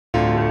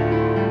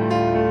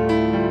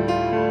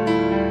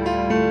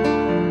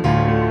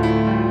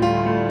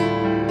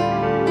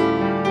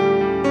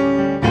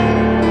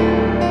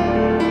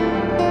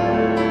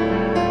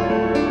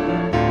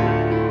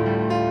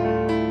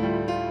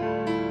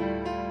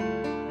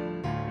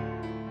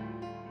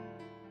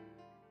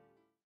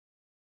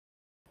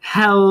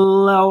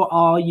Hello,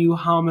 all you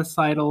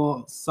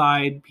homicidal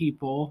side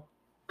people.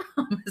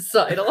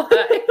 Homicidal.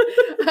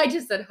 I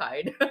just said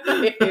hide.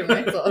 I hate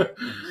myself.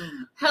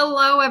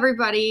 Hello,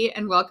 everybody,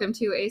 and welcome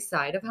to A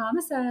Side of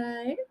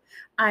Homicide.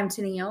 I'm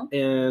Tennille.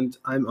 And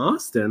I'm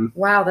Austin.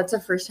 Wow, that's the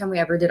first time we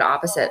ever did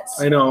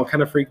opposites. I know,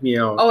 kind of freaked me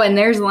out. Oh, and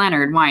there's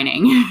Leonard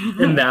whining.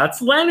 And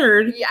that's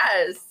Leonard.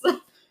 Yes.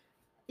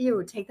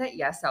 Ew, take that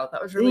yes out.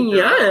 That was really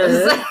gross.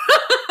 Yes.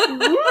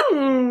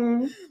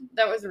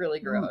 That was really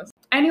gross.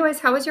 Anyways,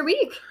 how was your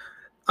week?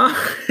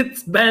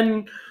 It's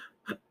been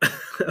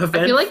I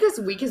feel like this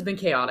week has been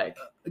chaotic.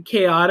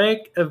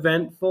 Chaotic,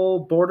 eventful,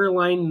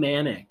 borderline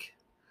manic.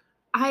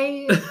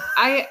 I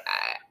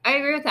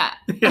agree with that.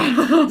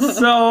 Yeah.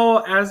 So,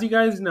 as you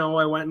guys know,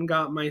 I went and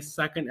got my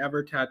second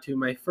ever tattoo,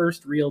 my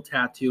first real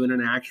tattoo in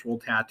an actual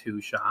tattoo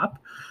shop.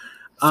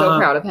 So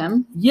proud of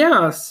him.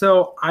 Yeah,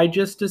 so I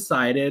just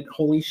decided,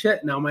 holy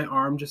shit, now my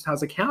arm just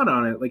has a cat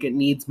on it. Like, it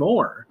needs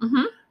more.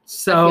 Mm-hmm.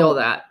 So I feel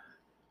that.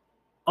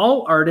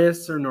 All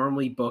artists are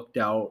normally booked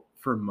out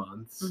for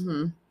months.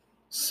 Mm-hmm.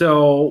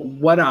 So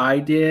what I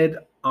did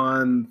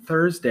on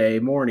Thursday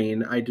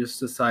morning, I just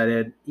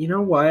decided, you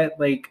know what?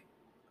 Like,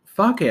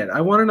 fuck it.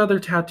 I want another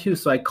tattoo.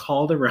 So I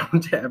called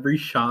around to every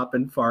shop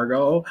in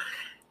Fargo.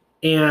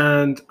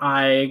 And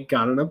I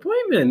got an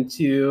appointment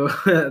to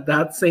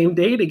that same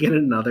day to get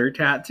another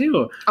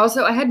tattoo.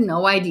 Also, I had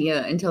no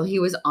idea until he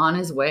was on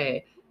his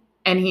way.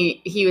 And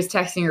he was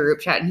texting a group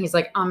chat and he's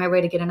like, on my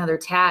way to get another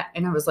tat.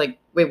 And I was like,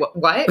 wait,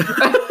 what?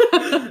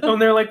 And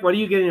they're like, what are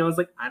you getting? I was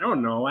like, I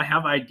don't know. I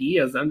have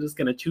ideas. I'm just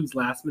going to choose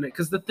last minute.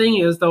 Because the thing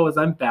is, though, is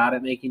I'm bad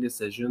at making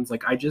decisions.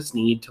 Like, I just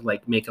need to,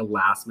 like, make a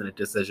last minute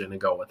decision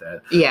and go with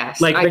it. Yes,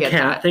 like, I the get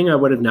cat that. thing I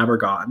would have never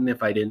gotten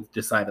if I didn't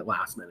decide at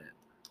last minute.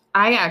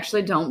 I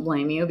actually don't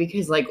blame you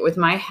because, like, with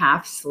my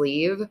half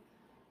sleeve,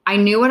 I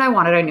knew what I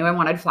wanted. I knew I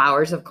wanted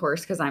flowers, of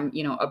course, because I'm,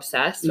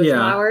 obsessed with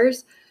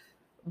flowers.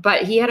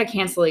 But he had a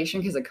cancellation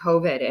because of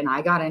COVID, and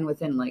I got in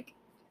within, like,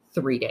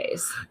 3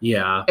 days.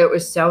 Yeah. It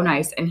was so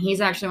nice. And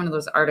he's actually one of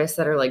those artists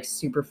that are, like,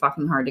 super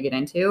fucking hard to get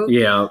into.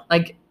 Yeah.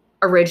 Like,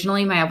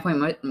 originally, my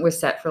appointment was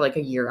set for, like,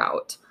 a year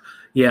out.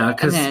 Yeah.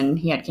 And then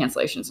he had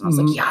cancellations, and I was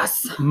like,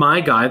 yes.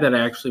 My guy that I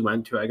actually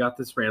went to, I got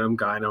this random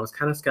guy, and I was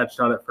kind of sketched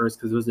out at first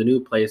because it was a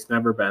new place,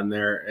 never been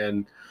there.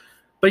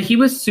 But he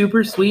was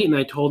super sweet, and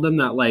I told him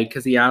that, like,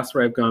 because he asked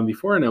where I've gone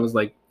before, and I was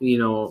like,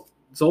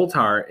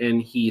 Zoltar,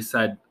 and he's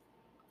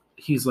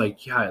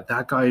like, yeah,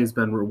 that guy has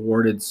been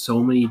rewarded so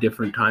many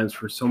different times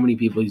for so many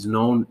people. He's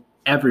known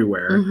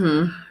everywhere.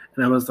 Mm-hmm.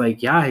 And I was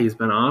like, yeah, he's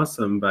been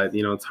awesome, but,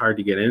 it's hard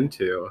to get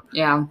into.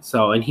 Yeah.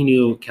 So, and he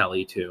knew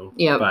Kelly too.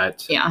 Yeah.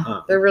 But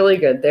yeah, they're really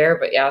good there,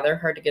 but yeah, they're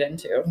hard to get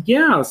into.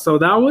 Yeah. So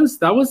that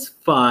was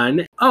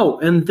fun. Oh,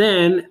 and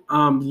then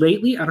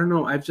lately, I don't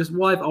know, I've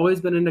always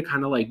been into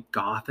kind of like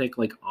gothic,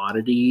 like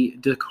oddity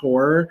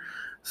decor.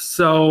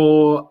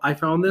 So I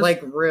found this, like,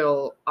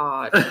 real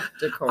odd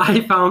decor. I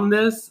found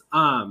this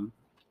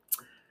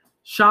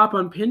shop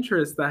on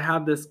Pinterest that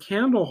had this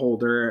candle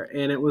holder,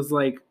 and it was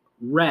like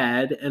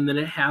red, and then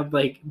it had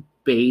like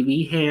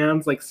baby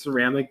hands, like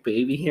ceramic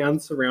baby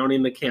hands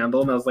surrounding the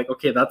candle, and I was like,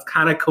 okay, that's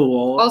kind of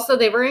cool. Also,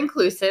 they were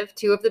inclusive.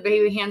 2 of the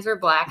baby hands were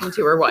black and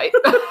 2 were white.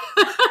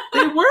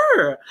 They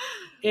were.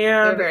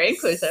 And they're very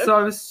inclusive. So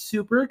I was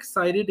super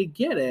excited to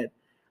get it.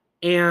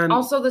 And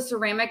also, the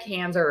ceramic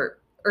hands or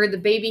the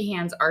baby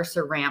hands are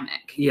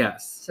ceramic.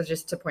 Yes. So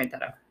just to point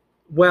that out.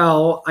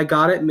 Well, I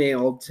got it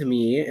mailed to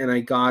me, and I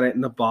got it,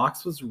 and the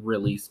box was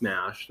really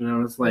smashed. And I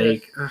was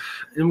like,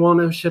 it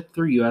won't shipped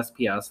through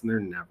USPS, and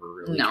they're never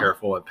really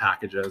careful with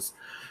packages.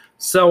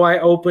 So I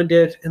opened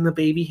it, and the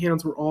baby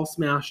hands were all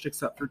smashed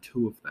except for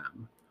 2 of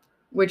them.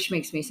 Which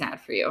makes me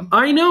sad for you.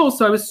 I know.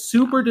 So I was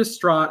super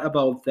distraught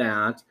about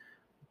that.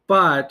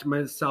 But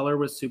my seller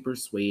was super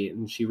sweet,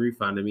 and she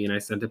refunded me, and I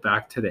sent it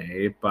back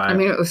today. But I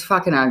mean, it was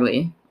fucking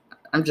ugly.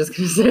 I'm just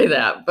going to say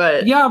that,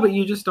 but... Yeah, but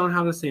you just don't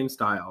have the same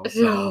style,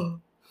 so...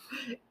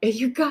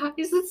 You guys,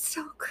 it's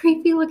so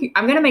creepy looking.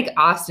 I'm going to make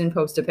Austin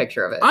post a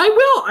picture of it.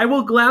 I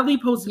will gladly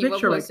post a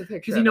picture of it.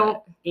 Because,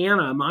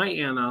 Anna, my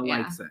Anna,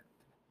 likes it.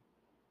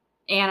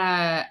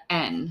 Anna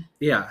N.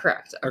 Yeah.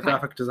 Correct. Our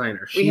graphic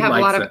designer. We have a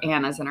lot of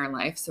Annas in our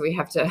life, so we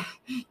have to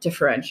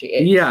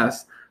differentiate.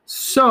 Yes.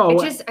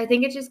 So I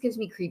think it just gives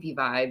me creepy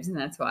vibes, and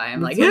that's why I'm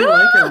like, I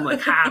like it. I'm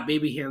like,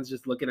 baby hands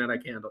just looking at a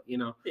candle,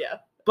 Yeah.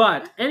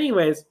 But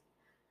anyways,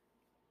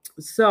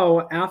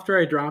 so after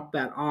I dropped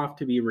that off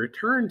to be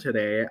returned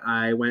today,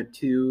 I went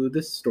to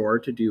the store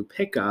to do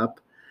pickup,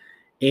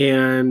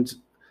 and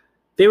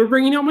they were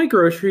bringing out my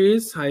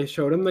groceries. I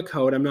showed them the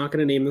code. I'm not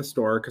going to name the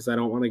store because I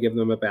don't want to give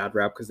them a bad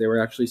rep because they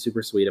were actually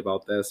super sweet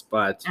about this.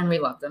 And we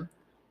love them.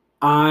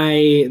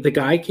 The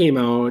guy came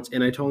out,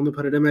 and I told him to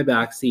put it in my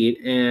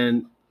backseat,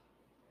 and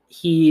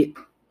he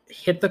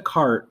hit the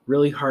cart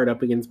really hard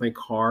up against my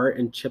car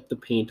and chipped the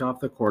paint off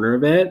the corner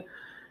of it.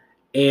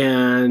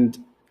 And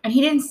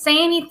he didn't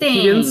say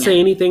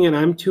anything. And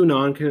I'm too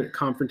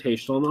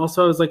non-confrontational. And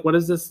also I was like, what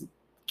is this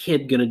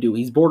kid gonna do?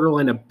 He's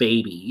borderline a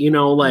baby, you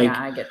know, like.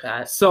 Yeah, I get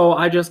that. So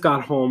I just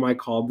got home. I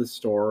called the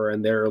store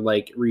and they're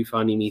like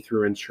refunding me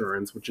through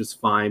insurance, which is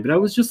fine. But I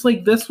was just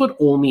like, this would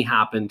only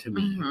happen to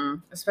me. Mm-hmm.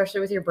 Especially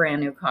with your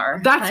brand new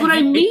car. That's what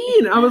I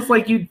mean. I was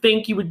like, you'd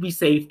think you would be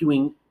safe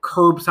doing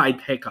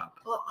curbside pickup.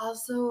 Well,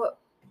 also,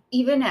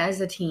 even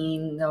as a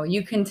teen, though,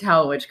 you can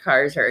tell which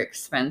cars are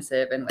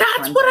expensive and which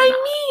That's ones what are I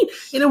not. mean.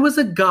 And it was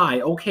a guy.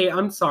 Okay,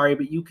 I'm sorry,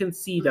 but you can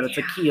see that it's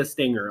a Kia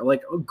Stinger.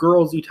 Like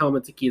girls, you tell them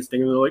it's a Kia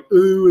Stinger, they're like,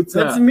 "Ooh, it's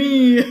That's that."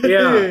 me.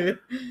 Yeah,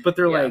 but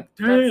they're like,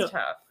 "Damn." That's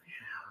tough.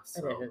 Yeah,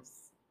 so. It is.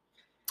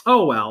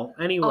 Oh well.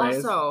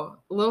 Anyways. Also,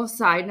 a little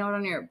side note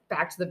on your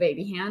back to the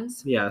baby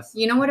hands. Yes.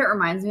 You know what it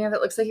reminds me of?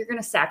 It looks like you're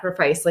gonna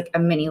sacrifice like a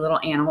mini little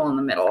animal in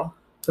the middle.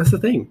 That's the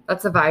thing.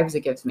 That's the vibes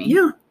it gives me.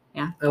 Yeah.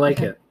 Yeah. I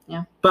like it.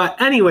 Yeah. But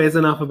anyways,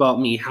 enough about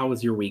me. How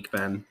was your week,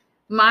 Ben?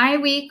 My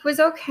week was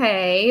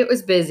okay. It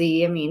was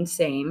busy. I mean,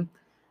 same.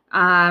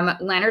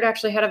 Leonard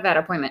actually had a vet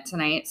appointment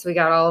tonight, so we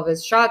got all of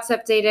his shots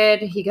updated.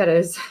 He got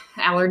his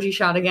allergy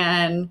shot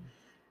again.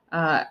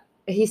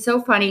 He's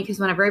so funny because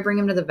whenever I bring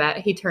him to the vet,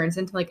 he turns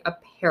into like a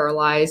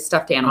paralyzed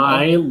stuffed animal.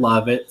 I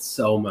love it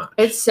so much.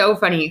 It's so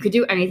funny. You could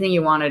do anything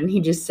you wanted, and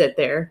he'd just sit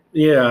there.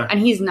 Yeah. And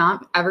he's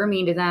not ever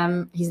mean to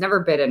them. He's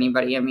never bit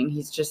anybody. I mean,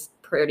 he's just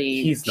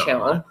pretty chill.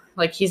 Not.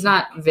 Like, he's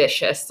not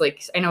vicious.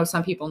 Like, I know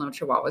some people know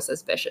Chihuahuas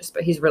as vicious,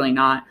 but he's really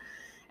not.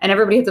 And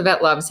everybody at the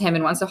vet loves him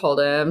and wants to hold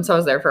him. So I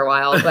was there for a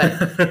while.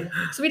 But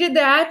so we did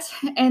that.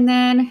 And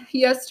then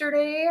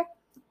yesterday,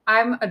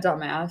 I'm a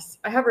dumbass.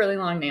 I have really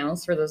long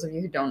nails, for those of you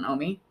who don't know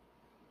me.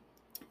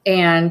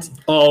 And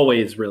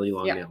always really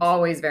long nails.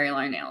 Always very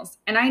long nails.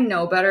 And I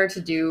know better to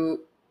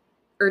do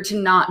or to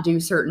not do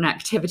certain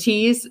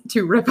activities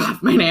to rip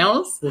off my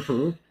nails.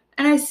 Mm-hmm.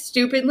 And I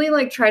stupidly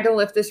like tried to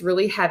lift this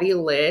really heavy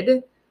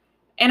lid,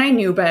 and I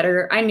knew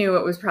better. I knew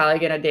it was probably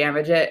going to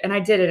damage it, and I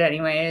did it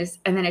anyways.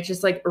 And then it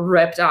just like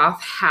ripped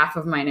off half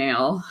of my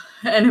nail,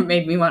 and it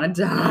made me want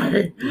to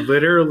die.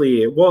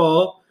 Literally.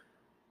 Well,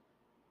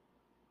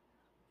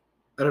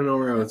 I don't know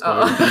where I was going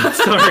with that.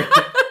 Sorry.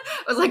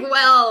 I was like,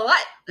 well,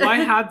 what? Well, I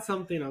had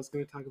something. I was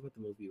going to talk about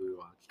the movie we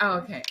watched. Oh,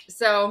 okay.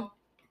 So,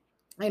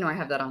 I know I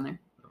have that on there.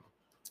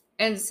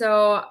 And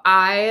so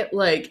I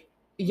like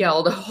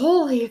yelled,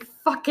 holy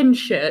fucking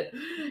shit.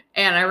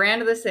 And I ran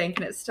to the sink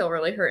and it's still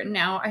really hurting.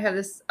 Now I have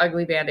this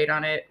ugly Band-Aid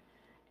on it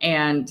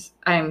and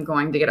I'm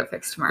going to get it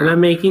fixed tomorrow. And I'm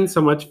making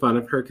so much fun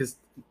of her because,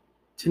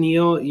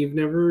 Tennille,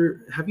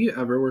 have you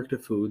ever worked a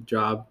food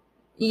job?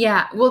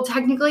 Yeah. Well,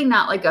 technically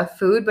not like a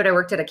food, but I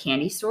worked at a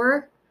candy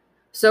store.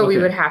 So we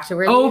would have to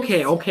wear these.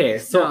 Okay.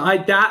 So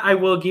I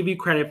will give you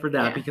credit for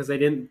that because I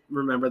didn't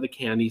remember the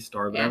candy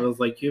store, but I was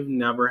like, you've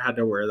never had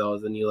to wear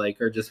those, and you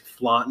like are just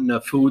flaunting a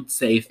food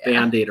safe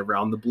Band-Aid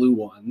around the blue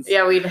ones.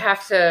 Yeah, we'd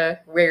have to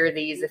wear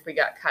these if we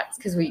got cuts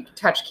because we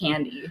touch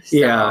candy.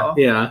 So.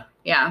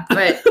 Yeah.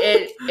 But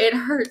it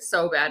hurt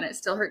so bad, and it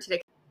still hurt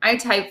today. I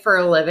type for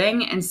a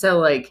living, and so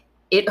like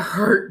it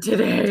hurt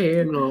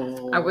today.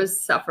 No. I was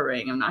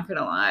suffering. I'm not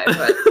gonna lie,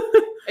 but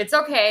it's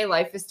okay.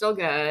 Life is still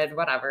good.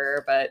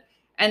 Whatever.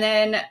 And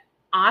then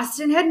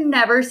Austin had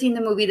never seen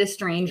the movie The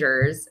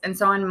Strangers. And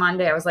so on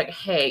Monday, I was like,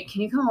 hey, can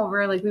you come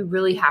over? Like, we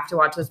really have to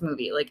watch this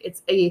movie. Like,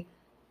 it's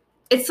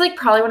like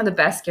probably one of the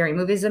best scary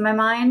movies in my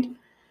mind.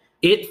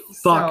 It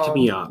fucked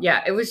me up.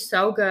 Yeah, it was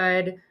so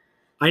good.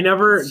 I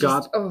never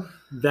got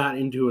that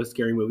into a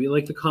scary movie.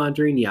 Like The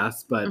Conjuring,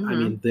 yes. But I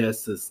mean,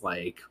 this is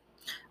like...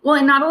 Well,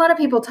 and not a lot of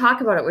people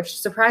talk about it, which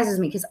surprises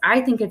me because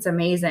I think it's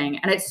amazing.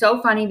 And it's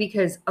so funny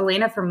because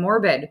Elena from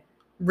Morbid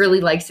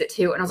really likes it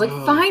too. And I was like,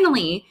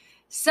 finally...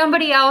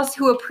 somebody else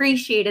who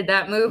appreciated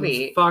that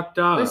movie. It's fucked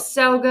up. It was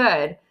so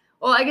good.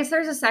 Well, I guess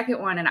there's a second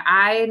one, and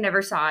I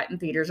never saw it in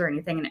theaters or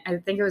anything. And I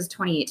think it was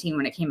 2018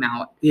 when it came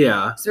out.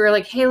 Yeah. So we were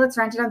like, hey, let's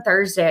rent it on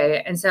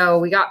Thursday. And so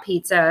we got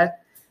pizza,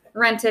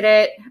 rented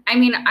it. I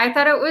mean, I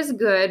thought it was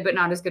good, but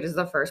not as good as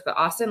the first. But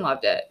Austin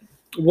loved it.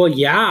 Well,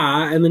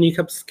 yeah. And then you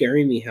kept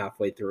scaring me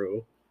halfway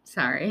through.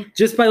 Sorry.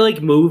 Just by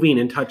like moving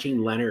and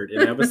touching Leonard.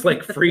 And I was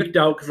like freaked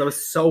out because I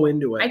was so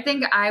into it. I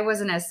think I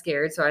wasn't as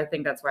scared. So I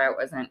think that's why it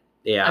wasn't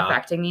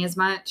affecting me as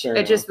much.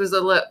 It just was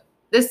a little,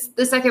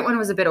 the second one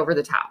was a bit over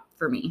the top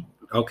for me.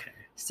 Okay.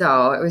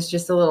 So it was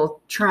just a little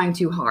trying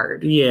too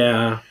hard.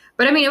 Yeah.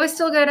 But I mean, it was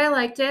still good. I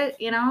liked it.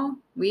 You know,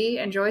 we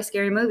enjoy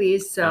scary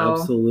movies. So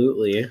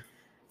absolutely.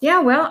 Yeah,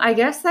 well, I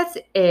guess that's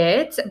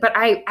it. But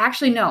I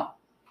actually know.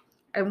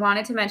 I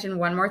wanted to mention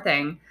one more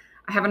thing.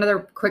 I have another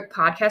quick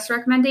podcast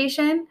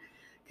recommendation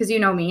because you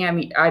know me. I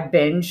mean, I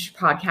binge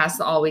podcasts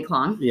all week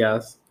long.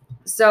 Yes.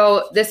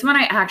 So this one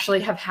I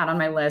actually have had on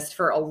my list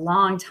for a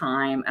long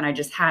time, and I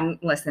just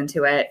hadn't listened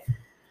to it.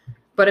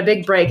 But a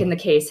big break in the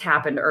case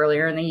happened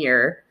earlier in the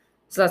year.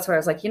 So that's why I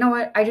was like, you know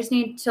what? I just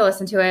need to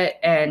listen to it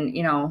and,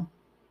 you know,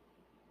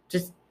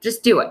 just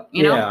do it,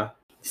 you know? Yeah.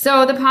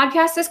 So the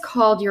podcast is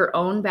called Your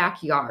Own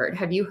Backyard.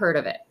 Have you heard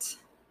of it?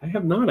 I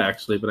have not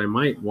actually, but I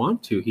might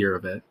want to hear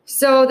of it.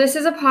 So this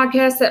is a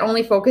podcast that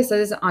only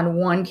focuses on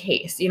one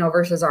case,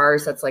 versus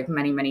ours that's like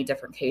many, many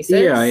different cases.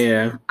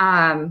 Yeah.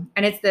 And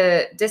it's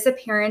the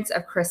disappearance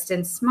of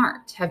Kristen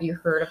Smart. Have you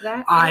heard of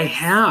that? I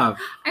have.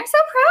 I'm so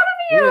proud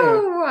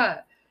of you.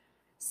 Yeah.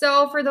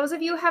 So for those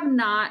of you who have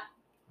not,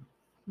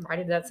 why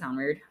did that sound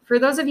weird? For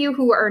those of you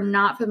who are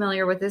not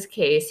familiar with this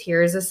case,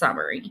 here's a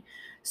summary.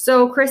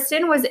 So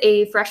Kristen was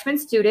a freshman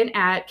student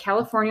at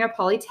California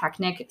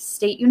Polytechnic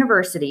State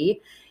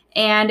University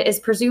and is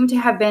presumed to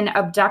have been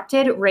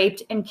abducted,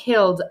 raped, and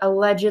killed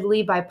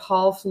allegedly by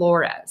Paul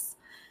Flores.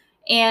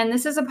 And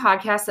this is a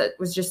podcast that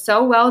was just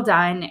so well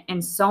done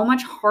and so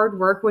much hard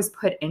work was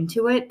put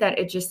into it that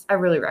I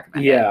really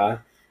recommend it. Yeah.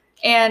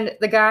 And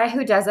the guy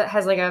who does it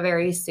has like a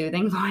very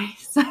soothing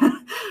voice.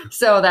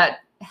 So that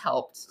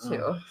helped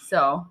too. Oh.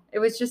 So it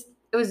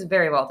was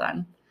very well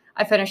done.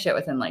 I finished it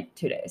within like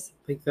 2 days.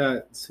 I think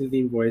that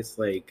soothing voice,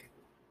 like,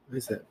 what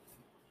is it?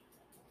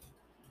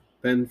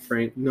 Ben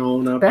Frank? No,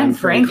 not Ben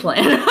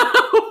Franklin.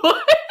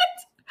 What?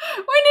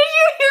 When did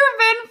you hear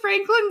Ben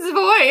Franklin's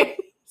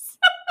voice?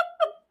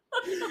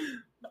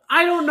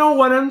 I don't know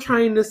what I'm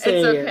trying to say.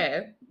 It's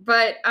okay.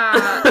 But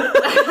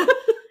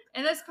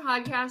in this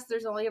podcast,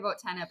 there's only about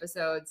 10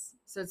 episodes,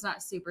 so it's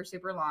not super,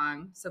 super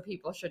long. So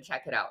people should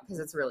check it out because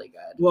it's really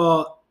good.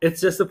 Well,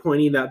 it's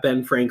disappointing that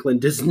Ben Franklin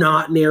does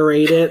not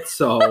narrate it,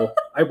 so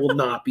I will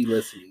not be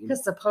listening.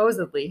 Because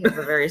supposedly he has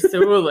a very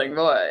soothing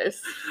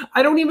voice.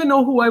 I don't even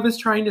know who I was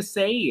trying to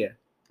say.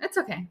 It's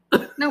okay.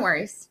 No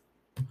worries.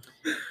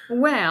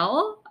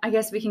 Well, I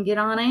guess we can get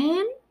on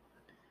in.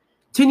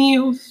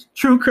 Tennille's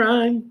True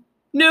Crime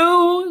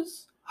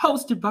News,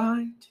 hosted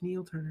by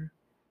Tennille Turner.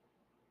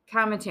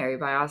 Commentary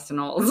by Austin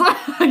Olds.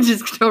 I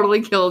just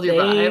totally killed your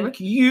vibe. Thank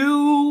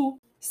you.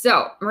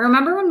 So,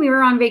 remember when we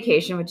were on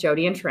vacation with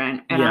Jody and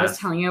Trent, and I was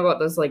telling you about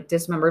those like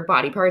dismembered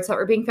body parts that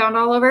were being found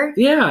all over?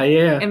 Yeah.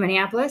 In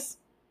Minneapolis?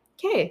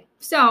 Okay.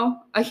 So,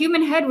 a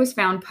human head was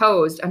found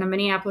posed on a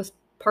Minneapolis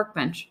park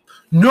bench.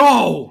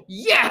 No!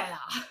 Yeah!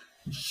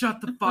 Shut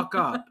the fuck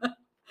up.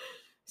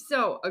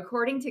 So,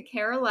 according to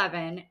CARE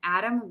 11,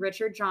 Adam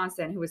Richard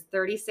Johnson, who was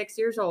 36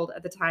 years old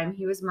at the time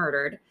he was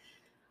murdered,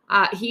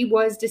 he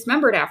was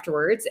dismembered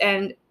afterwards,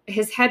 and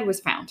his head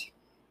was found.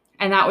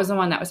 And that was the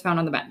one that was found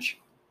on the bench.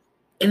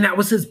 And that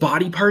was his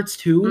body parts,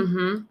 too?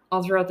 Mm-hmm.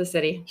 All throughout the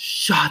city.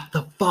 Shut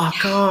the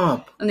fuck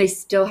up. And they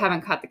still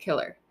haven't caught the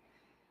killer.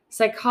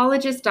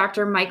 Psychologist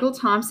Dr. Michael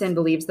Thompson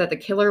believes that the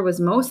killer was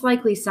most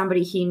likely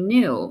somebody he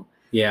knew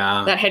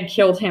that had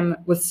killed him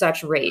with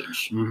such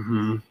rage.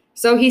 Mm-hmm.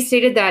 So he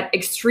stated that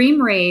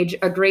extreme rage,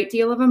 a great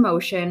deal of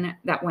emotion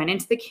that went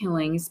into the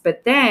killings,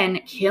 but then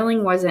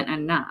killing wasn't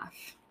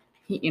enough.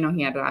 He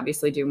had to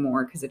obviously do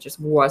more because it just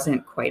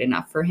wasn't quite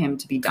enough for him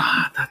to be done.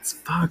 God, that's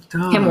fucked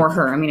up. Him or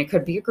her. I mean, it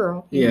could be a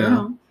girl. You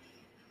know.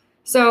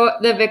 So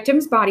the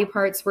victim's body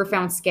parts were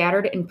found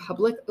scattered in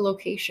public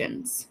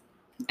locations.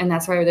 And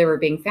that's why they were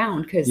being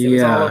found, because it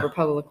was all over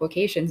public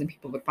locations and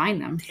people would find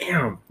them.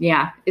 Damn.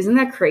 Yeah. Isn't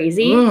that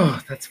crazy?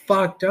 Ugh, that's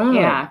fucked up.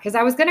 Yeah. Because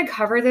I was going to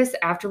cover this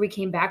after we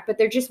came back, but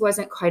there just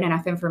wasn't quite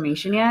enough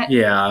information yet.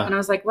 Yeah. And I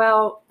was like,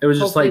 well, it was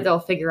hopefully just like they'll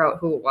figure out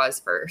who it was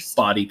first.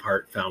 Body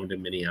part found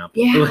in Minneapolis.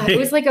 Yeah. It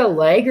was like a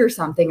leg or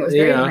something. It was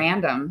very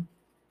random.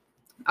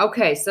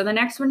 Okay. So the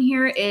next one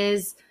here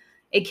is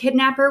a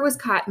kidnapper was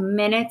caught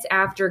minutes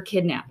after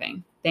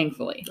kidnapping,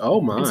 thankfully.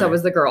 Oh, my. And so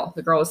was the girl.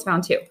 The girl was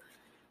found too.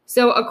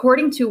 So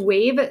according to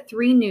Wave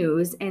 3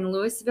 News in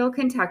Louisville,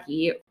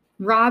 Kentucky,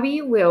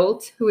 Robbie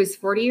Wilt, who is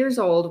 40 years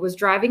old, was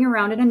driving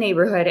around in a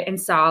neighborhood and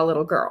saw a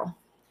little girl.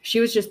 She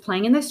was just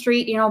playing in the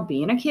street,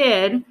 being a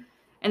kid,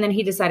 and then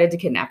he decided to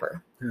kidnap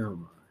her. Oh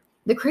my.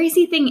 The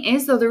crazy thing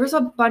is, though, there was a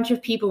bunch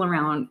of people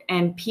around,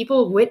 and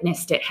people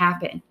witnessed it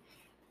happen.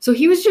 So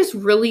he was just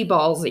really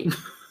ballsy.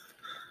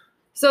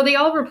 So they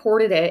all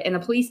reported it, and the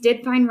police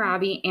did find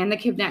Robbie and the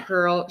kidnapped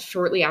girl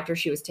shortly after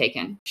she was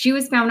taken. She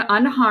was found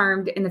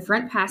unharmed in the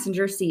front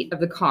passenger seat of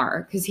the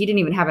car because he didn't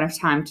even have enough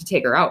time to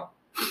take her out.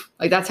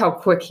 Like, that's how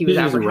quick he was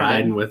just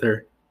riding with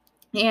her.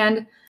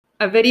 And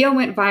a video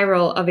went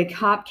viral of a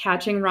cop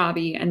catching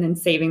Robbie and then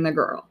saving the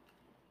girl.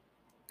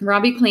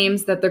 Robbie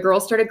claims that the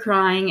girl started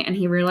crying and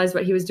he realized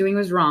what he was doing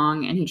was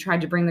wrong, and he tried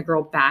to bring the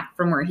girl back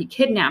from where he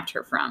kidnapped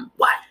her from.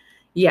 What?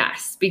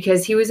 Yes,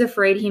 because he was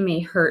afraid he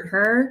may hurt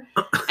her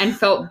and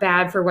felt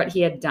bad for what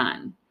he had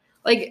done.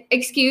 Like,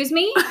 excuse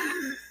me?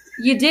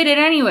 You did it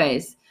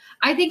anyways.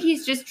 I think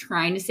he's just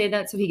trying to say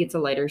that so he gets a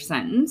lighter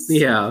sentence.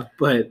 Yeah,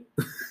 but...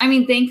 I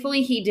mean,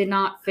 thankfully, he did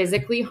not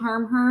physically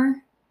harm her,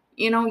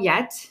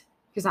 yet.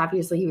 Because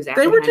obviously he was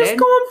apprehended. They were just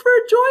going for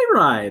a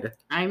joyride.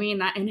 I mean,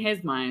 that in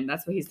his mind,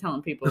 that's what he's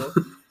telling people.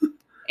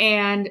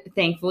 And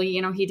thankfully,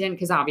 he didn't,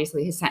 because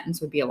obviously his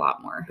sentence would be a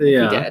lot more if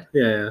he did.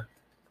 Yeah.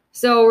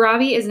 So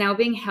Robbie is now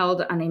being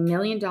held on $1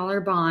 million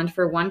bond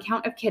for one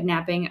count of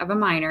kidnapping of a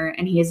minor,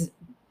 and he is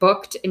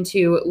booked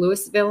into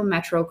Louisville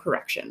Metro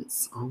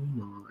Corrections. Oh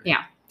my.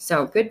 Yeah.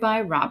 So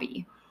goodbye,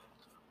 Robbie.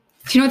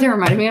 Do you know what that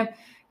reminded me of?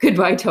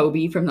 Goodbye,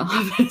 Toby from The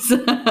Office.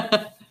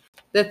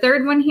 The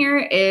third one here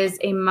is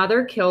a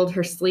mother killed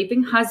her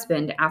sleeping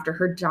husband after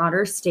her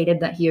daughter stated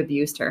that he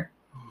abused her.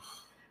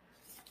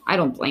 I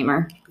don't blame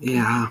her.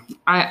 Yeah.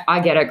 I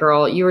get it,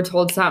 girl. You were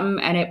told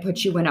something and it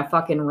put you in a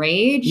fucking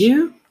rage.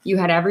 Yeah. You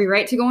had every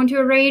right to go into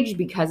a rage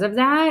because of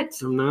that.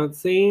 I'm not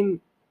saying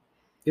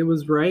it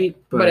was right,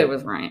 but it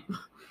was right.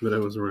 But it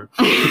was right.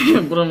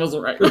 But it was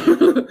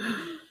right.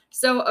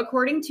 So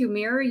according to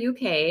Mirror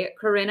UK,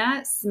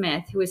 Corinna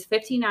Smith, who is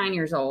 59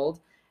 years old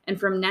and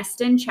from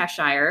Neston,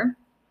 Cheshire,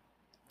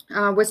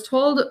 was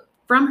told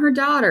from her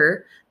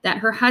daughter that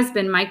her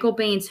husband, Michael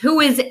Baines, who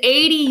is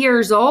 80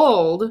 years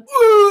old.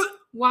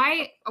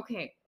 Why?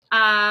 Okay.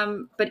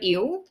 But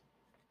ew.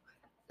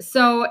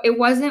 So it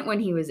wasn't when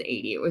he was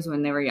 80. It was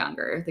when they were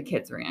younger. The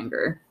kids were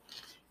younger.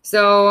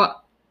 So,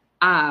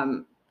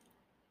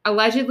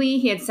 allegedly,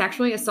 he had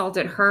sexually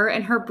assaulted her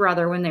and her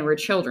brother when they were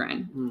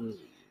children. Mm.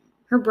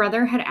 Her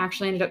brother had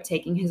actually ended up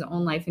taking his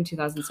own life in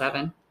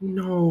 2007.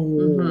 No.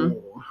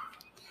 Mm-hmm.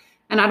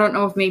 And I don't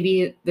know if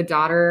maybe the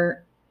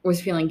daughter was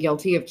feeling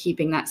guilty of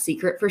keeping that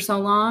secret for so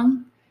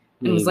long.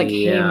 And was like,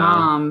 hey,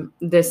 Mom,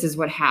 this is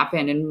what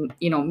happened. And,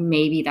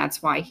 maybe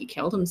that's why he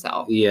killed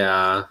himself.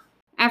 Yeah.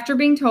 After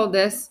being told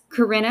this,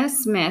 Corinna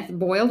Smith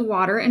boiled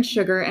water and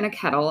sugar in a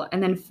kettle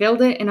and then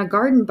filled it in a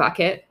garden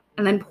bucket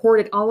and then poured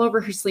it all over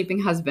her sleeping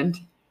husband.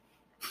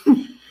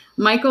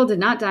 Michael did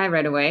not die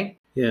right away.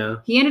 Yeah.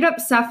 He ended up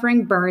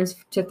suffering burns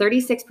to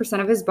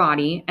 36% of his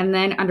body and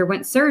then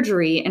underwent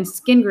surgery and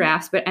skin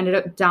grafts, but ended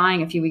up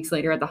dying a few weeks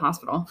later at the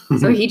hospital.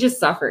 So he just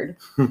suffered.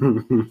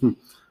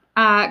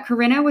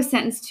 Corinna was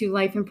sentenced to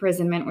life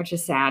imprisonment, which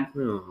is sad.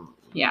 Oh.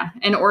 Yeah,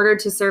 in order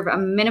to serve a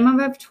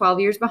minimum of 12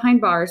 years behind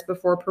bars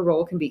before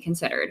parole can be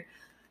considered.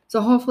 So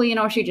hopefully,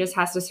 she just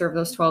has to serve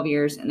those 12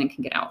 years and then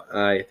can get out.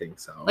 I think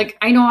so.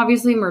 I know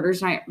obviously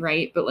murder's not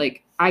right, but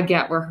I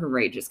get where her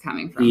rage is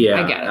coming from.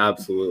 Yeah, I get it.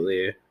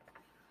 Absolutely.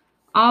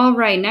 All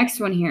right, next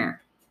one here.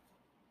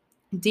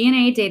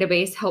 DNA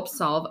database helps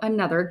solve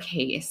another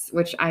case,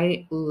 which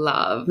I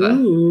love.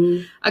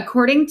 Ooh.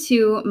 According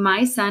to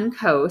My Sun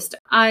Coast,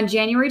 on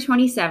January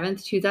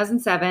 27th,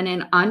 2007,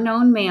 an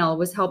unknown male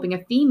was helping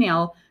a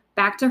female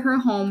back to her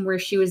home where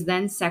she was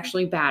then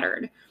sexually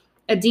battered.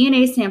 A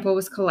DNA sample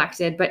was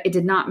collected, but it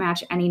did not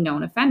match any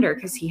known offender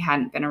because he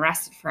hadn't been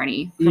arrested for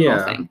any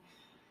criminal thing.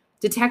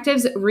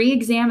 Detectives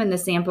re-examined the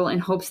sample in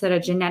hopes that a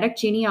genetic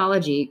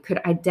genealogy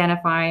could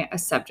identify a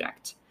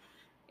subject.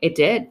 It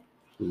did.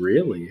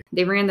 Really?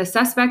 They ran the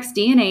suspect's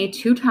DNA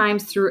 2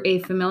 times through a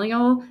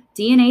familial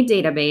DNA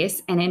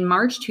database, and in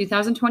March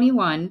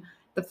 2021,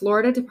 the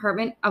Florida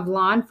Department of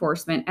Law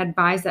Enforcement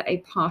advised that a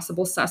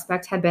possible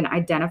suspect had been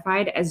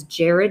identified as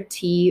Jared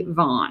T.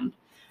 Vaughn,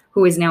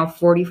 who is now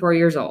 44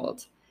 years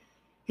old.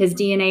 His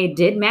DNA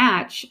did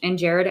match, and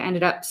Jared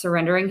ended up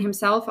surrendering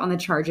himself on the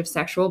charge of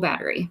sexual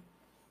battery.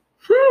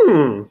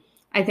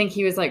 I think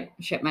he was like,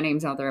 shit, my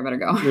name's out there, I better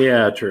go.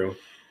 Yeah, true.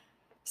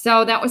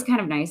 So that was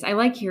kind of nice. I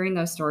like hearing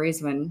those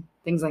stories when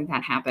things like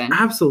that happen.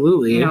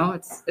 Absolutely.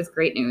 It's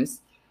great news.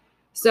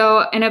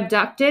 So an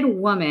abducted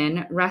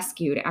woman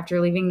rescued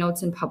after leaving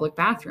notes in public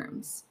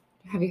bathrooms.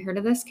 Have you heard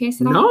of this case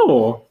at all?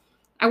 No.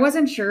 I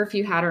wasn't sure if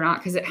you had or not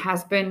because it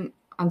has been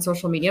on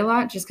social media a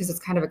lot just because it's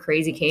kind of a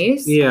crazy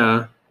case.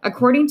 Yeah.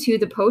 According to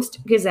the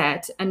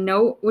Post-Gazette, a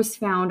note was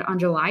found on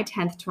July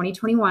 10th,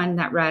 2021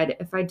 that read,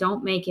 "If I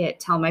don't make it,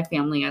 tell my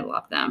family I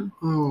love them."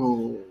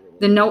 Oh.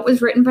 The note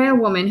was written by a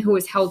woman who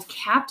was held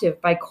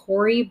captive by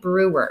Corey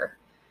Brewer,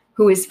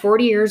 who is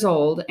 40 years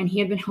old, and he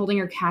had been holding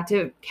her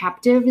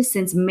captive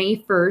since May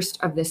 1st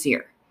of this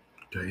year.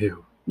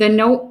 Damn. The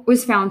note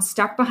was found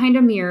stuck behind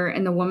a mirror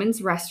in the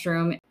woman's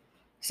restroom.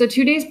 So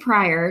 2 days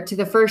prior to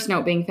the first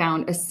note being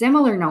found, a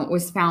similar note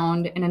was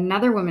found in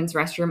another woman's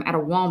restroom at a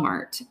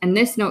Walmart. And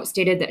this note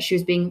stated that she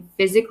was being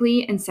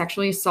physically and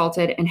sexually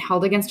assaulted and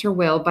held against her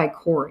will by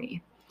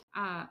Corey.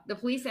 The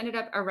police ended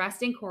up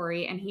arresting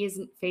Corey, and he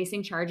is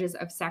facing charges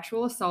of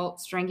sexual assault,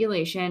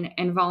 strangulation,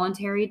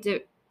 involuntary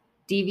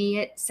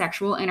deviant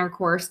sexual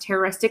intercourse,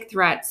 terroristic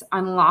threats,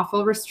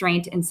 unlawful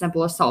restraint, and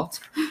simple assault.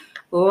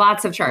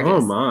 Lots of charges.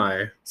 Oh,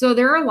 my. So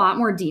there are a lot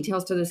more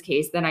details to this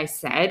case than I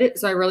said.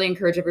 So I really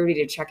encourage everybody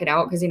to check it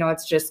out because,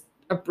 it's just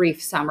a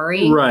brief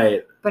summary.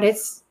 Right. But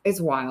it's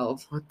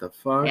wild. What the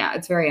fuck? Yeah,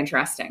 it's very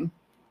interesting.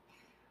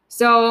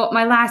 So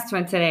my last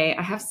one today,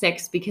 I have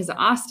 6 because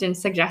Austin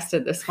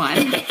suggested this one.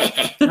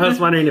 I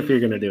was wondering if you're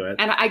going to do it.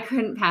 And I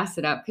couldn't pass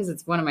it up because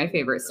it's one of my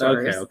favorite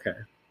stories. Okay.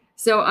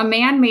 So a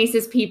man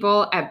maces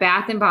people at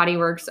Bath and Body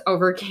Works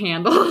over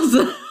candles.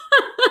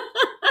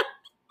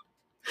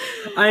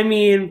 I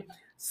mean,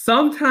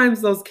 sometimes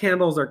those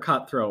candles are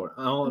cutthroat.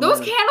 Those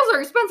candles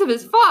are expensive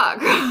as fuck.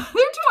 They're $25.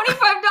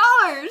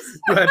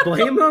 Do I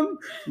blame them?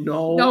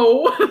 No.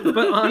 No.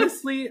 But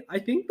honestly, I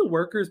think the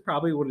workers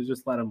probably would have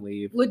just let them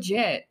leave.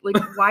 Legit.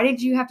 Why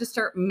did you have to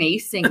start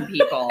macing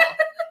people?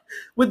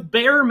 With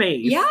bear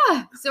mace.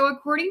 Yeah. So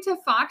according to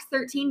Fox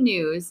 13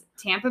 News,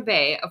 Tampa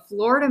Bay, a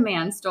Florida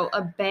man stole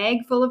a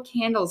bag full of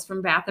candles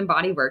from Bath and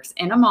Body Works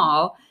in a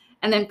mall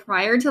And then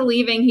prior to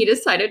leaving, he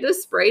decided to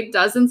spray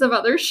dozens of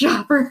other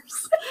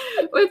shoppers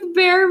with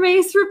bear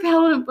mace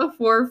repellent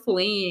before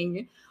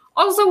fleeing.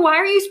 Also, why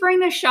are you spraying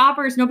the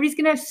shoppers? Nobody's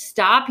going to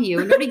stop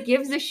you. Nobody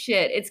gives a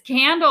shit. It's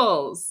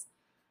candles.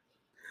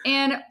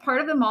 And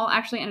part of the mall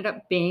actually ended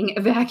up being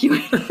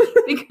evacuated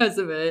because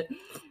of it.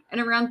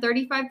 And around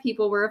 35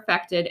 people were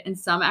affected, and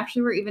some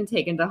actually were even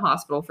taken to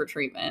hospital for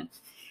treatment.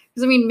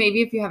 Because, I mean,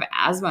 maybe if you have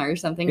asthma or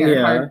something,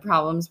 or hard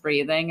problems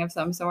breathing of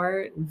some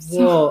sort.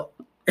 Well,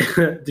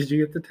 did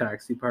you get the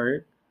taxi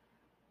part?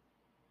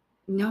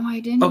 No, I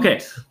didn't.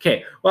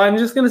 Okay. Well, I'm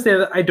just going to say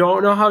that I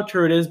don't know how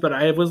true it is, but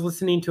I was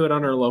listening to it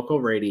on our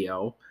local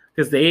radio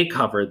because they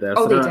covered this.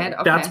 Oh, they did?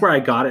 Okay. That's where I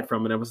got it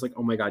from. And I was like,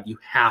 oh my God, you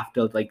have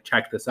to like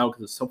check this out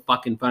because it's so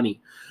fucking funny.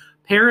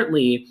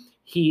 Apparently,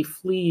 he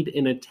fled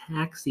in a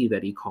taxi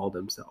that he called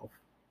himself.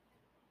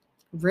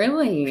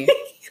 Really?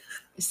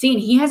 See,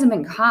 he hasn't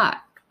been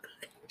caught.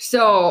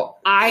 So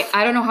I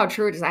don't know how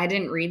true it is. I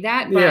didn't read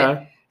that.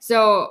 But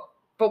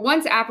but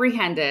once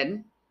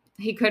apprehended,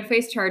 he could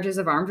face charges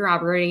of armed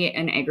robbery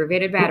and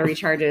aggravated battery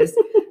charges.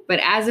 But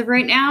as of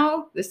right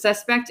now, the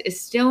suspect is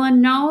still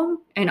unknown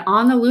and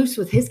on the loose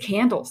with his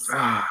candles.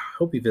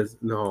 Hope he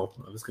visits. No,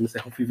 I was going to say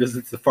hope he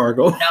visits the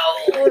Fargo.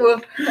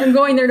 No, I'm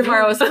going there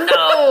tomorrow. So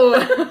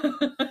no.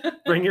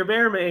 Bring your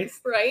bear mace.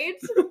 Right?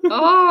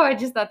 Oh, I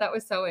just thought that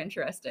was so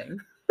interesting.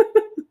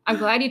 I'm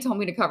glad you told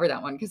me to cover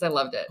that one because I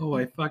loved it. Oh,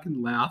 I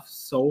fucking laughed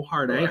so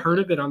hard. I heard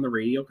of it on the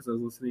radio because I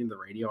was listening to the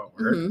radio at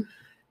work. Mm-hmm.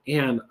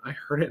 And I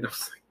heard it and I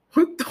was like,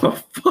 what the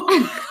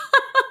fuck?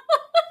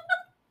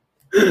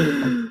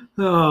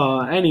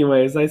 Oh,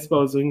 anyways, I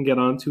suppose we can get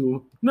on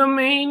to the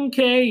main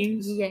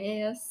case.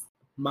 Yes.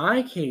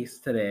 My case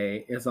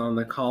today is on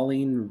the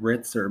Colleen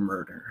Ritzer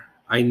murder.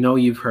 I know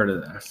you've heard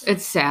of this.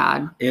 It's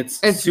sad. It's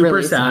super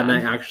really sad, and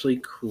I actually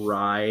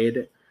cried.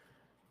 It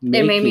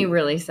made me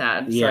really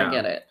sad, so I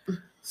get it.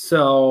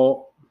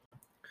 So,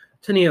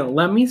 Tania,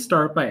 let me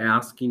start by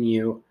asking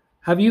you,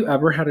 have you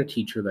ever had a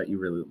teacher that you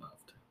really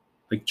loved?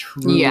 Like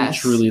truly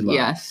loved?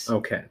 Yes.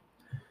 Okay.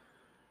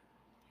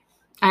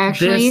 I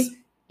actually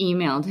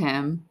emailed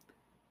him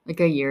like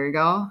a year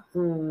ago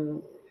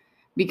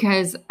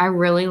because I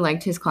really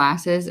liked his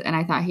classes and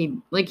I thought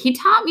he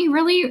taught me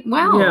really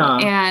well. Yeah.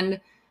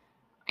 And,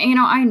 you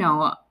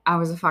know I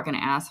was a fucking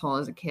asshole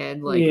as a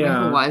kid. Like,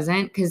 who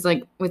wasn't? Because,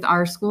 like, with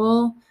our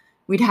school,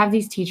 we'd have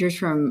these teachers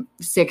from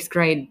 6th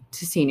grade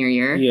to senior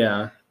year.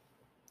 Yeah.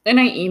 And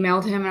I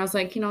emailed him and I was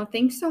like,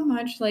 thanks so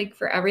much, like,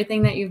 for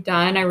everything that you've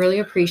done. I really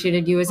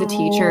appreciated you as a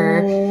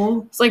teacher.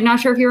 It's like,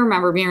 not sure if you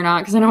remember me or not,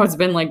 because I know it's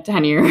been like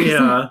 10 years.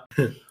 Yeah.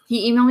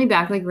 He emailed me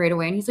back like right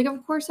away and he's like,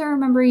 of course I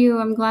remember you.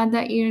 I'm glad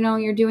that,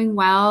 you're doing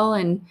well.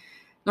 And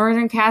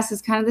Northern Cast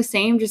is kind of the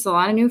same, just a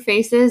lot of new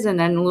faces and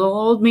then little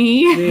old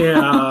me.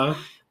 Yeah.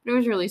 But it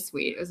was really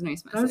sweet. It was a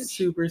nice message. That's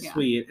super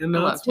sweet. And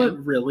that's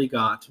what really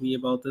got to me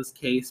about this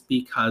case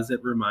because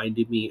it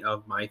reminded me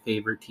of my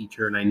favorite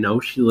teacher. And I know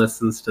she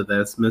listens to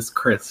this, Miss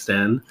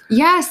Kristen.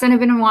 Yes, and I've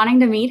been wanting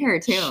to meet her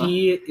too.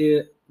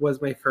 She was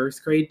my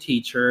 1st grade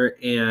teacher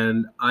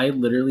and I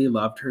literally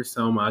loved her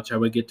so much. I'd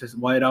always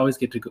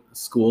get to go to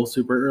school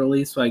super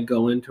early. So I'd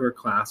go into her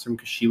classroom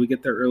because she would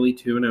get there early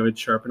too. And I would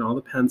sharpen all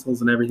the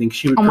pencils and everything.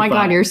 Oh my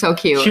God, you're so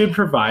cute. She would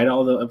provide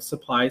all the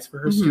supplies for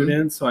her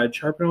students. So I'd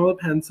sharpen all the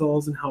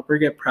pencils and help her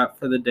get prepped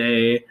for the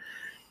day.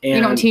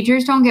 And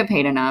teachers don't get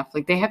paid enough.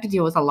 Like, they have to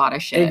deal with a lot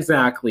of shit.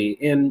 Exactly.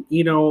 And,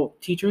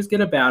 teachers get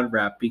a bad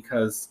rep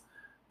because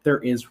there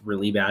is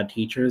really bad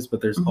teachers, but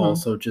there's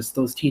also just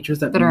those teachers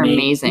that are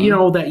amazing.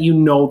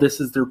 That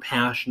this is their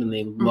passion and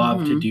they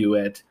love to do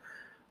it.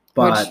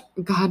 But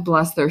which, God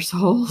bless their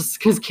souls,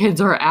 because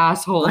kids are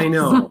assholes. I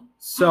know.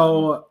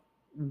 So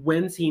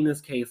when seeing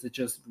this case, it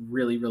just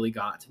really, really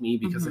got to me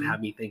because it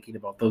had me thinking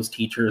about those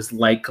teachers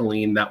like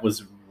Colleen that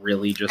was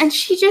really just... And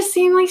she just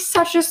seemed like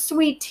such a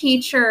sweet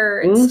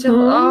teacher. It's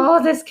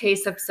still, this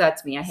case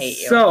upsets me. I hate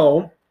you.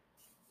 So...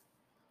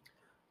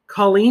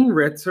 Colleen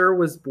Ritzer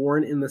was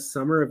born in the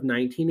summer of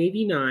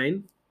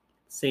 1989,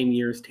 same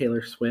year as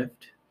Taylor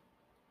Swift.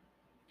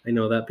 I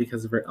know that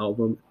because of her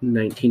album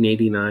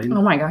 1989.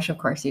 Oh my gosh, of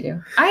course you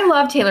do. I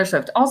love Taylor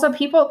Swift. Also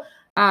people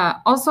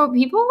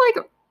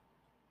like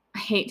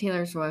hate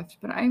Taylor Swift,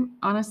 but I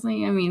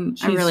honestly, I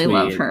really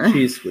love her.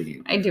 She's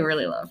sweet. I do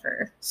really love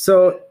her.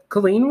 So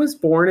Colleen was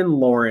born in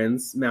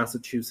Lawrence,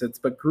 Massachusetts,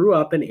 but grew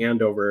up in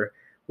Andover,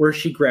 where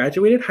she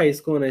graduated high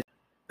school and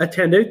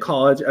attended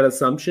college at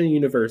Assumption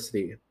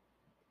University.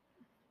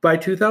 By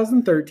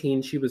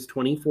 2013, she was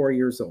 24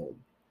 years old.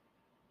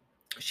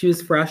 She was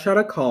fresh out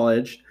of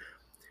college,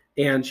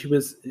 and she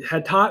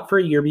had taught for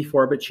a year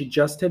before, but she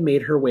just had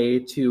made her way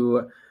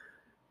to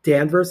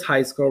Danvers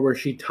High School, where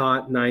she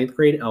taught 9th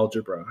grade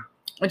algebra.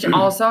 Which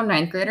also,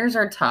 9th graders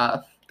are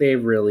tough. They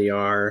really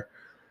are.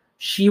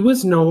 She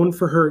was known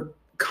for her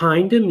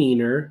kind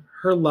demeanor,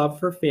 her love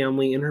for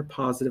family, and her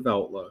positive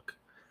outlook.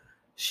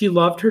 She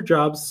loved her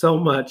job so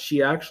much,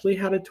 she actually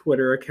had a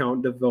Twitter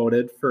account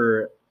devoted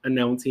for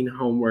announcing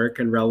homework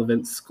and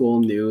relevant school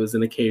news,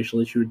 and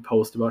occasionally she would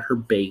post about her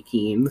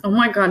baking. Oh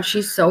my God,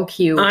 she's so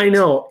cute. I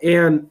know.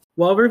 And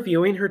while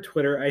reviewing her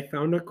Twitter, I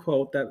found a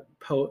quote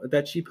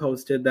that she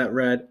posted that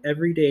read,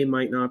 "Every day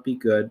might not be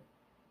good,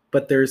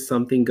 but there's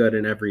something good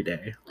in every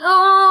day."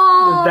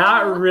 Oh,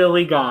 That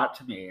really got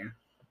to me.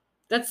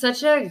 That's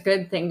such a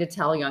good thing to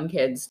tell young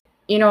kids.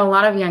 You know, a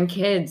lot of young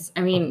kids,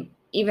 I mean,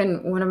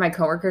 even one of my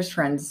coworkers'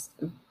 friends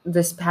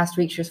this past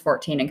week, she was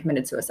 14 and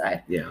committed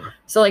suicide. Yeah.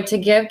 So like to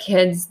give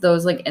kids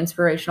those like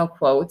inspirational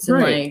quotes and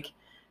Right. like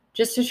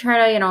just to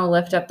try to, you know,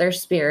 lift up their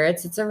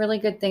spirits, it's a really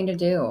good thing to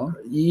do.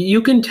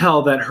 You can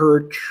tell that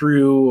her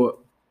true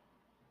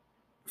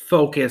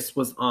focus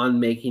was on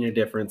making a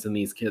difference in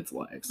these kids'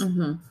 lives.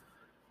 Mm-hmm.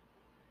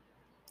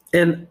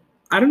 And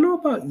I don't know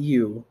about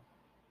you,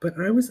 but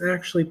I was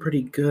actually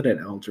pretty good at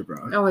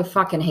algebra. Oh, I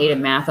fucking hated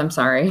math. I'm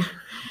sorry.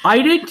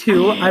 I did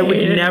too. I would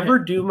never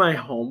do my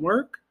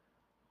homework,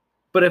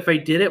 but if I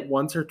did it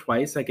once or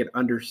twice, I could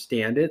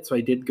understand it. So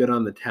I did good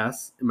on the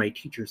tests, and my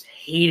teachers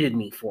hated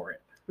me for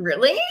it.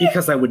 Really?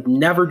 Because I would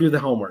never do the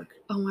homework.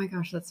 Oh my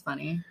gosh, that's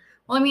funny.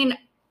 Well, I mean,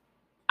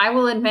 I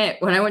will admit,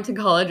 when I went to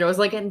college, I was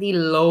like in the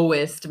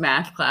lowest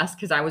math class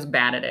because I was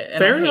bad at it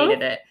and I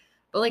hated it.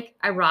 But like,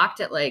 I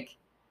rocked at like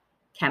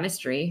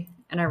chemistry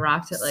and I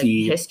rocked at like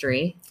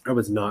history. I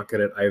was not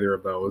good at either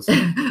of those.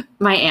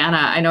 My Anna,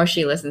 I know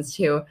she listens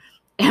too,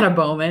 Anna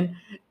Bowman.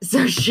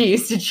 So she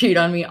used to cheat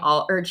off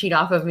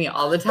of me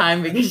all the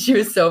time because she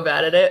was so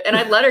bad at it. And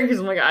I'd let her because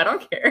I'm like, I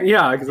don't care.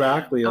 Yeah,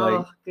 exactly.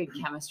 Oh, good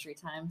chemistry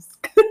times.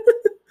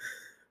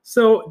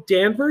 So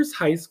Danvers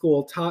High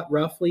School taught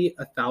roughly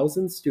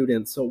 1,000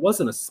 students. So it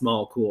wasn't a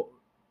small school.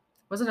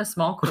 Wasn't a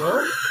small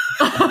school?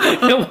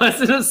 It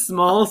wasn't a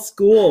small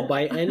school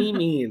by any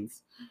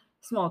means.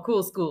 Small,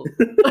 cool school.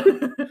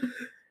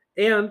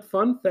 And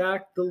fun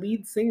fact, the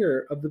lead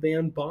singer of the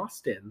band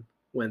Boston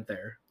went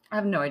there. I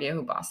have no idea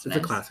who Boston is.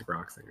 It's a classic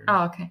rock singer.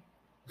 Oh, okay.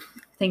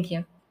 Thank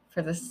you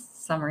for this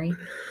summary.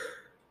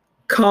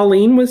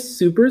 Colleen was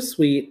super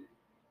sweet.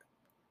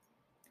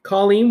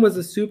 Colleen was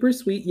a super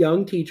sweet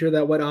young teacher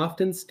that would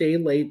often stay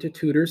late to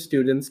tutor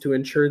students to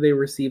ensure they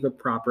receive a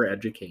proper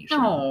education.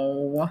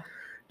 Oh.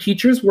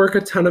 Teachers work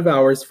a ton of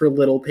hours for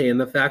little pay, and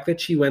the fact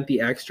that she went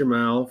the extra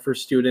mile for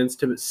students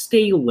to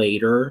stay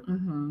later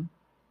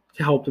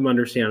to help them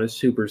understand is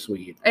super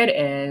sweet. It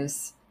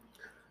is.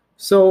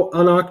 So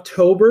on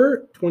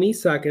October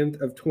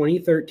 22nd of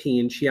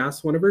 2013, she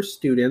asked one of her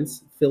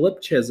students, Philip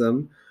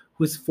Chisholm,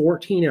 who was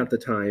 14 at the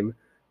time,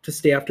 to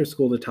stay after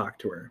school to talk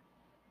to her.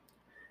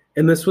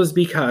 And this was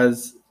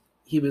because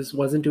he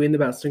wasn't doing the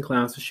best in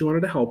class, so she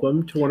wanted to help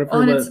him to one of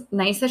her. And it's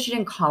nice that she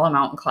didn't call him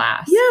out in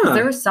class. Yeah.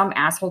 There were some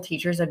asshole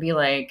teachers that'd be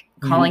like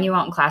calling you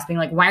out in class, being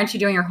like, "Why aren't you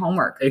doing your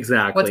homework?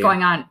 Exactly. What's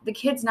going on?" The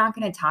kid's not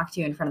going to talk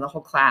to you in front of the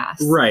whole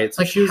class. Right.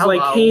 So she was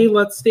like, "Hey,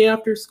 let's stay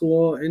after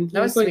school." And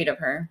that was sweet of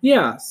her.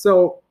 Yeah.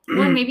 So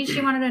well, maybe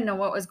she wanted to know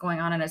what was going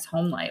on in his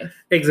home life.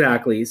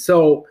 Exactly.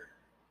 So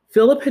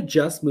Philip had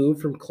just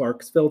moved from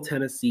Clarksville,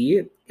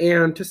 Tennessee,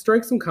 and to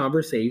strike some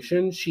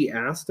conversation, she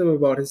asked him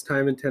about his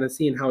time in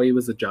Tennessee and how he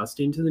was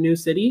adjusting to the new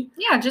city.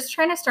 Yeah, just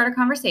trying to start a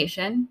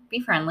conversation, be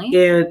friendly.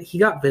 And he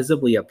got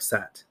visibly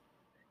upset.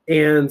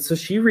 And so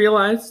she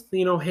realized,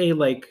 hey,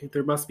 like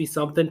there must be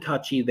something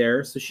touchy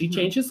there. So she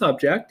changed the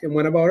subject and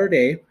went about her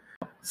day.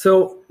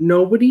 So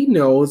nobody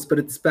knows, but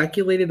it's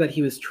speculated that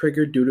he was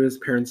triggered due to his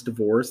parents'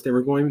 divorce. They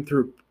were going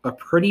through a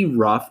pretty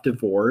rough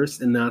divorce,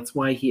 and that's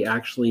why he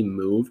actually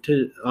moved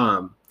to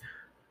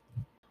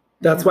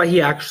that's why he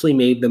actually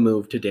made the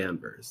move to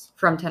Danvers.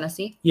 From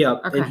Tennessee?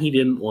 Yep. Okay. And he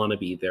didn't want to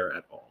be there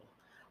at all.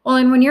 Well,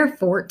 and when you're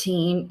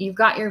 14, you've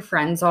got your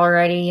friends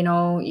already,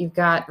 you've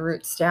got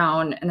roots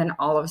down, and then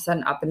all of a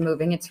sudden up and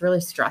moving, it's really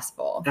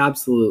stressful.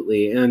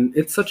 Absolutely. And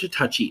it's such a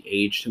touchy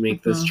age to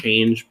make this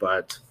change,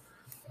 but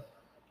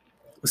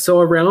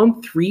so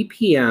around 3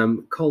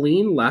 p.m.,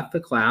 Colleen left the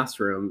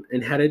classroom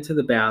and headed to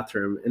the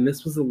bathroom, and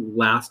this was the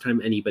last time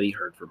anybody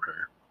heard from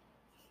her.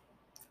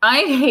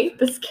 I hate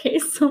this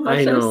case so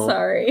much. I'm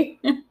sorry.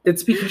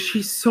 It's because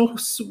she's so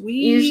sweet.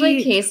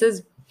 Usually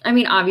cases, I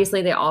mean,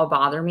 obviously they all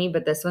bother me,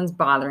 but this one's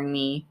bothering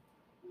me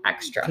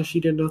extra. Because she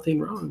did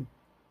nothing wrong.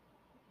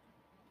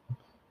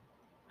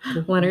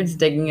 Leonard's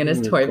digging in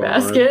his toy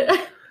basket.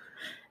 If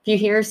you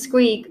hear a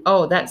squeak,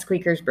 that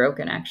squeaker's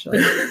broken,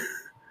 actually.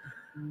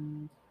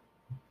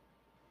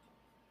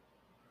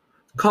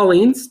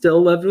 Colleen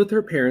still lived with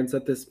her parents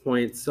at this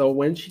point, so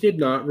when she did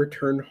not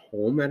return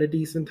home at a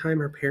decent time,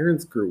 her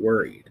parents grew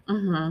worried.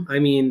 I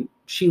mean,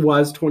 she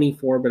was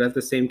 24, but at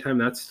the same time,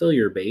 that's still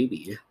your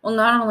baby. Well,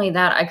 not only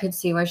that, I could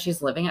see why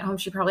she's living at home.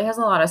 She probably has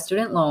a lot of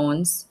student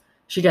loans.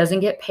 She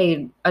doesn't get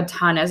paid a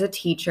ton as a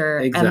teacher,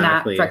 and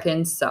that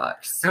freaking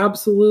sucks.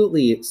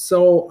 Absolutely.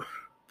 So,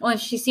 well,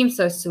 she seems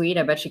so sweet.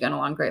 I bet she got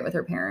along great with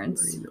her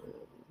parents. I know.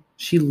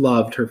 She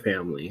loved her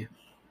family.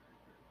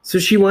 So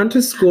she went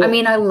to school. I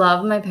mean, I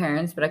love my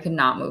parents, but I could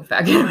not move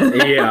back in with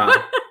them. Yeah.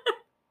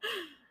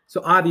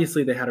 So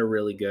obviously they had a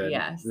really good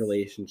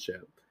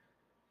relationship.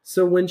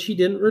 So when she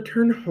didn't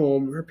return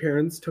home, her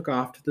parents took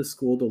off to the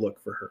school to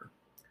look for her.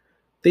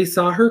 They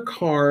saw her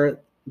car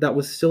that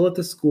was still at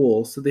the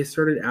school, so they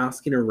started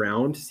asking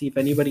around to see if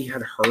anybody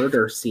had heard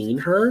or seen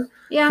her.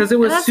 Yeah, because it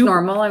was that's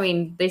normal. I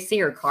mean, they see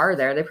her car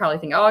there. They probably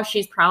think, oh,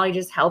 she's probably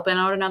just helping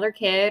out another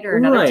kid or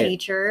another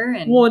teacher.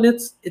 And well, and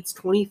it's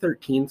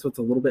 2013, so it's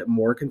a little bit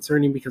more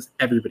concerning because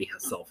everybody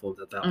has cell phones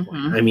at that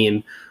point. I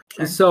mean,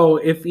 so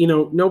if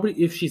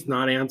if she's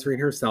not answering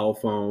her cell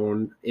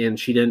phone and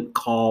she didn't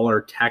call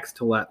or text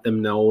to let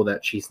them know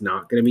that she's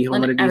not going to be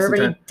home at a decent time.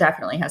 Everybody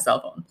definitely has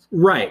cell phones.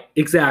 Right,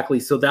 exactly.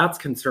 So that's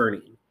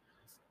concerning.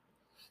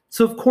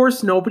 So, of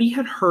course, nobody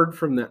had heard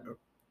from them.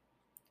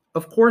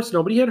 Of course,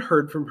 nobody had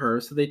heard from her.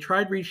 So they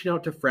tried reaching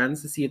out to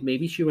friends to see if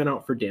maybe she went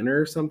out for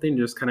dinner or something.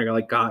 Just kind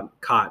of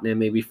got caught in it.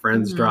 Maybe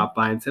friends dropped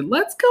by and said,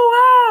 let's go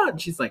out.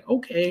 And she's like,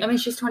 okay. I mean,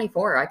 she's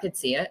 24. I could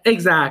see it.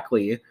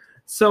 Exactly.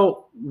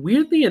 So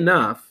weirdly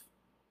enough,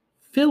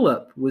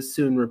 Philip was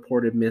soon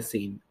reported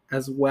missing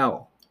as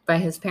well. By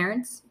his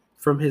parents?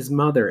 From his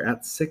mother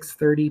at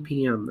 6:30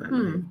 p.m. that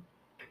night.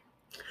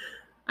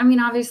 I mean,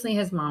 obviously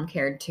his mom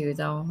cared too,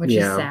 though, which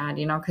is sad,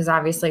 because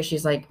obviously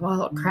she's like,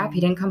 well, crap,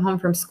 he didn't come home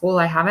from school.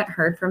 I haven't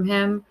heard from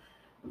him.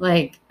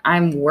 Like,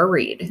 I'm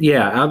worried.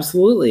 Yeah,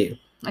 absolutely.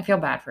 I feel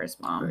bad for his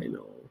mom. I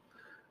know.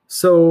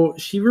 So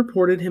she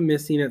reported him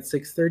missing at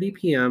 6:30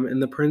 p.m.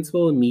 and the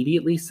principal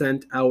immediately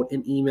sent out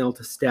an email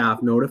to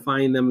staff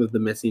notifying them of the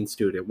missing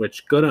student,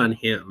 which good on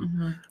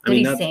him. Did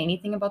he say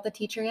anything about the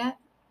teacher yet?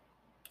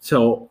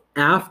 So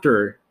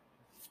after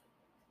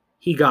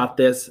he got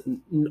this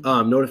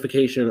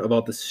notification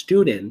about the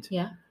student,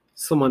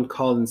 someone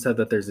called and said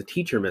that there's a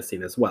teacher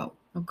missing as well.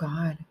 Oh,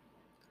 God.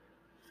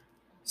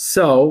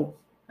 So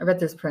I bet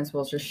this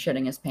principal's just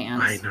shitting his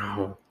pants. I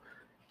know.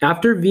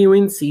 After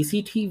viewing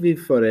CCTV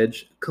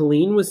footage,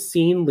 Colleen was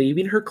seen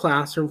leaving her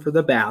classroom for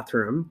the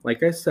bathroom,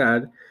 like I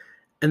said,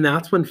 and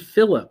that's when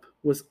Philip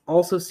was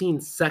also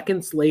seen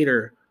seconds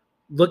later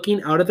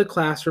looking out of the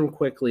classroom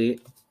quickly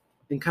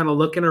and kind of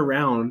looking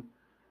around.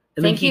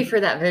 And Thank you for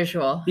that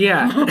visual.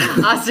 Yeah.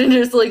 Austin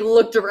just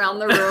looked around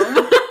the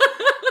room.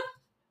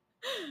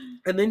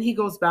 And then he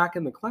goes back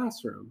in the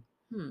classroom.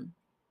 And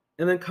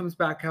then comes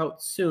back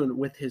out soon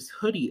with his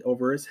hoodie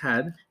over his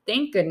head.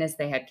 Thank goodness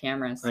they had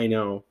cameras. I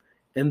know.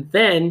 And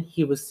then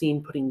he was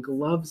seen putting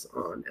gloves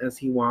on as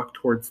he walked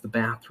towards the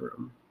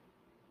bathroom.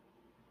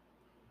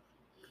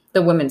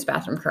 The women's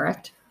bathroom,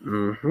 correct?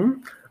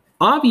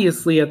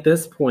 Obviously, at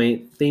this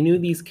point, they knew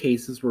these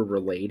cases were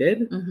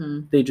related.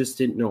 They just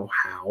didn't know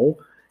how.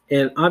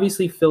 And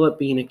obviously, Philip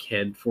being a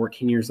kid,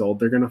 14 years old,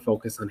 they're going to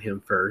focus on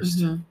him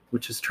first,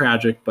 which is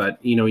tragic.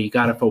 But, you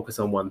got to focus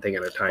on one thing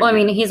at a time. Well, I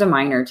mean, he's a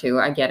minor, too.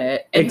 I get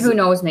it. And who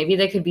knows? Maybe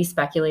they could be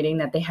speculating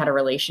that they had a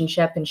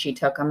relationship and she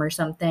took him or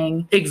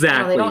something.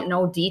 Exactly. They don't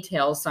know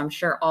details. So I'm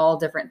sure all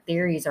different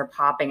theories are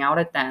popping out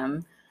at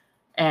them.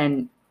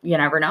 And you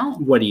never know.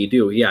 What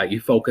do? Yeah,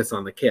 you focus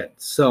on the kid.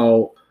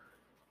 So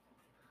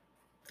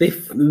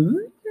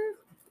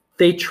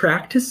they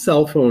tracked his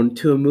cell phone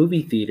to a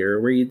movie theater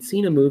where he'd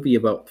seen a movie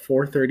about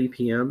 4:30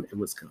 p.m. and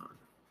was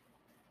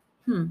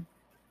gone.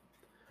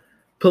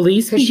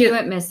 Police because she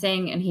went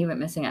missing and he went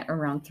missing at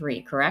around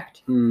 3,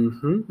 correct?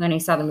 Then he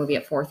saw the movie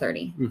at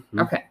 4:30.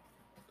 Okay.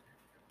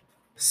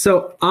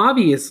 So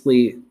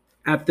obviously,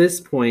 at this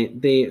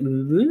point, I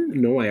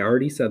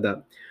already said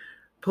that.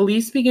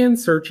 Police began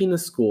searching the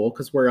school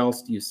because where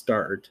else do you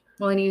start?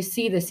 Well, and you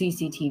see the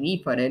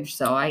CCTV footage,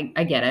 so I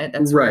get it.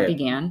 That's where it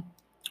began.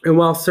 And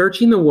while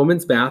searching the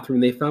woman's bathroom,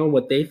 they found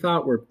what they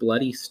thought were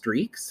bloody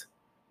streaks,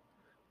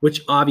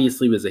 which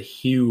obviously was a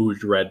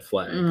huge red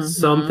flag.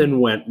 Something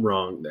went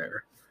wrong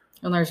there.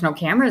 Well, there's no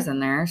cameras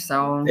in there,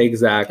 so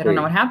exactly. I don't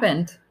know what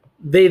happened.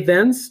 They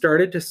then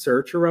started to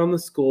search around the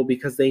school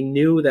because they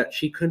knew that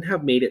she couldn't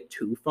have made it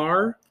too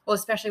far. Well,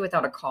 especially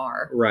without a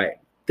car. Right.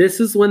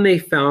 This is when they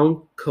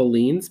found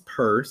Colleen's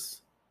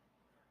purse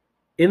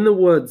in the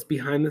woods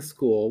behind the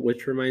school,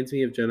 which reminds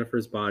me of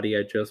Jennifer's Body.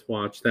 I just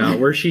watched that,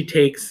 where she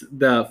takes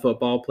the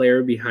football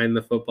player behind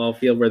the football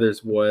field where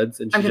there's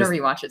woods, and she I'm gonna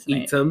rewatch it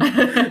tonight. Eats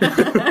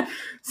them.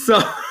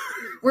 So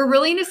we're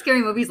really into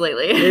scary movies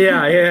lately.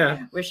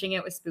 Yeah. Wishing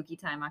it was spooky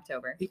time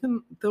October.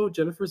 Even though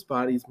Jennifer's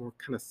Body is more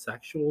kind of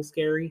sexual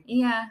scary.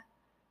 Yeah,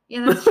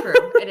 that's true.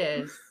 It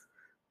is.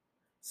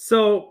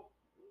 So,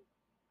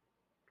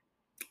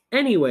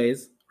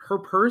 anyways, her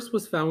purse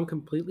was found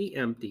completely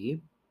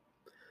empty.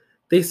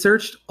 They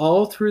searched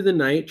all through the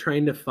night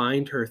trying to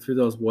find her through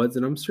those woods,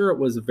 and I'm sure it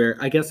was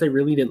I guess I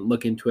really didn't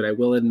look into it. I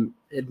will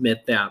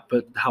admit that,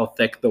 but how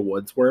thick the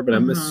woods were, but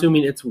I'm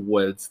assuming it's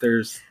woods.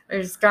 There's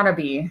gotta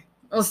be.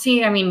 Well,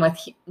 see, I mean,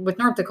 with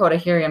North Dakota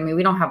here, I mean,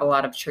 we don't have a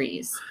lot of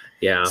trees.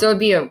 Yeah. So it'd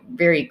be a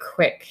very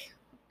quick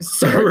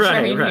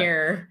search.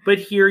 Here. But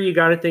here you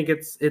got to think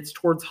it's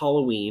towards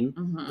Halloween.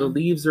 The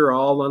leaves are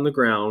all on the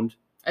ground.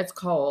 It's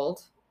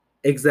cold.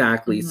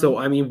 Exactly. So,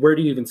 I mean, where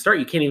do you even start?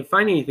 You can't even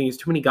find anything. There's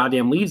too many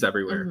goddamn leaves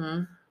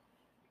everywhere.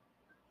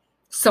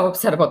 So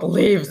upset about the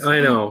leaves.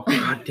 I know.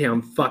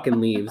 Goddamn fucking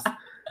leaves.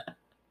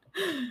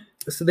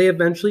 So they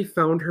eventually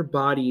found her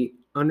body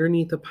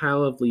underneath a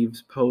pile of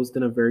leaves posed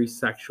in a very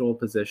sexual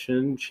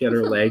position. She had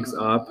her legs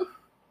up.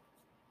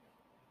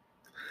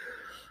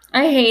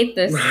 I hate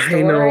this story.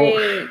 I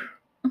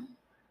know.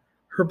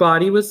 Her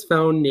body was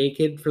found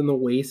naked from the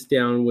waist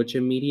down, which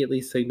immediately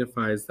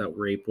signifies that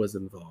rape was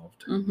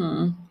involved.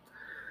 Mm-hmm.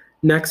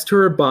 Next to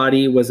her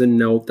body was a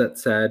note that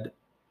said,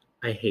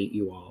 "I hate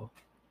you all."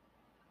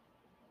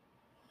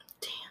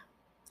 Damn.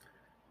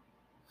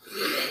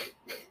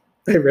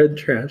 I read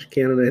trash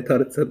can and I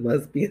thought it said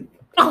lesbian.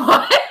 What?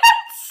 How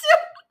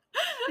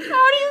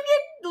do you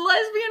get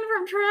lesbian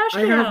from trash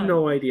can? I have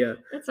no idea.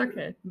 It's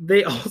okay.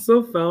 They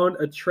also found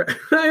a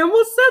I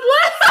almost said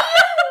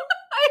lesbian!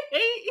 I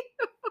hate you.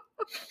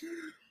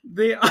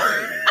 They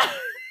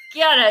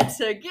Get it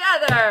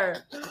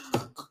together.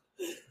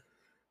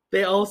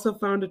 They also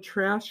found a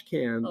trash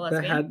can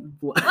that had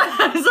blood.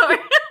 Sorry.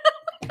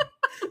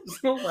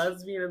 There's no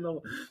lesbian in the.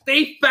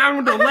 They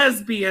found a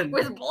lesbian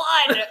with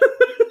blood.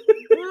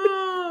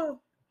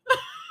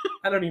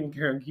 I don't even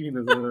care. I'm keeping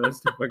this in.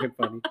 That's too fucking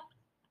funny.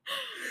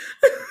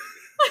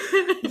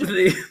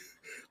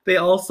 They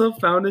also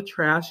found a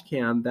trash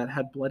can that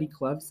had bloody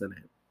gloves in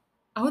it.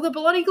 Oh, the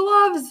bloody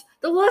gloves!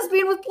 The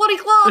lesbian with bloody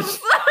gloves!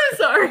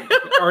 Sorry.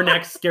 Our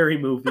next scary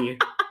movie.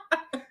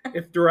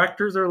 If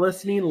directors are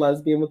listening,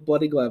 lesbian with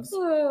bloody gloves.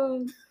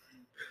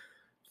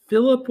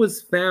 Philip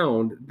was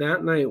found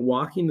that night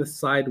walking the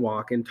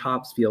sidewalk in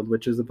Topsfield,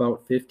 which is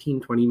about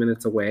 15-20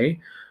 minutes away,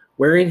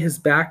 wearing his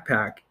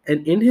backpack.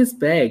 And in his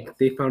bag,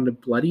 they found a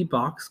bloody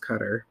box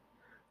cutter,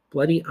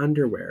 bloody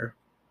underwear,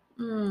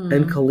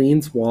 and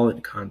Colleen's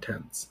wallet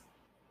contents.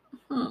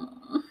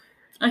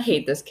 I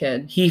hate this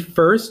kid. He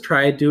first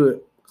tried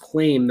to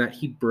claim that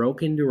he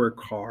broke into her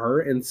car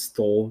and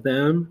stole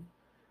them.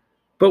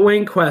 But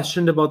when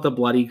questioned about the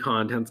bloody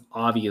contents,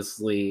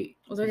 obviously...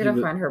 Well, they're going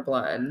to find her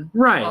blood.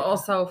 Right. Well,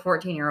 also,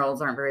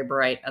 14-year-olds aren't very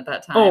bright at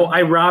that time. Oh,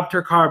 I robbed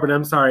her car, but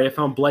I'm sorry. I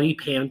found bloody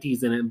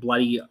panties in it and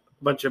bloody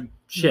bunch of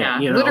shit. Yeah,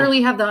 you know?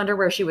 Literally have the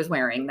underwear she was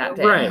wearing that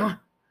day. Right.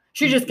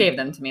 She just gave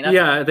them to me. That's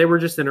yeah, they were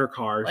just in her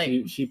car.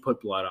 Like, she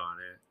put blood on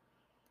it.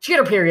 She had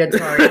her period,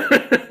 sorry.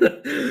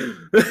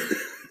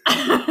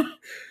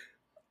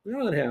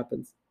 Well, it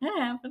happens.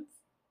 It happens.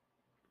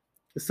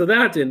 So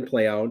that didn't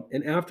play out,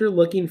 and after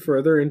looking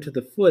further into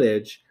the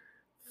footage,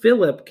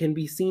 Philip can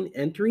be seen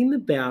entering the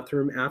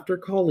bathroom after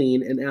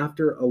Colleen, and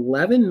after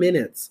 11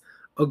 minutes,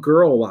 a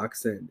girl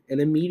walks in and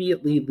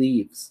immediately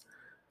leaves.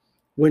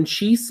 When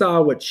she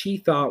saw what she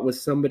thought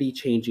was somebody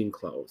changing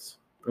clothes.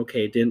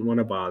 Okay, didn't want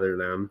to bother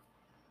them.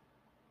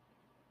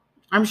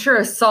 I'm sure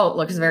assault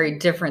looks very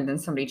different than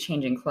somebody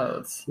changing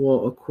clothes.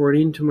 Well,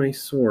 according to my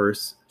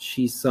source,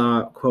 she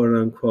saw, quote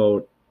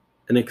unquote,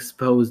 an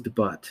exposed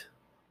butt.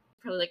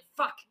 Probably like,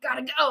 fuck,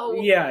 gotta go.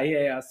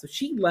 Yeah. So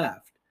she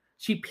left.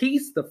 She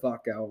pieced the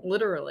fuck out.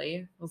 Literally.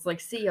 It was like,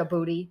 see ya,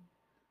 booty.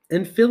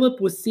 And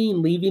Philip was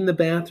seen leaving the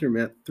bathroom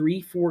at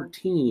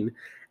 3:14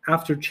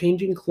 after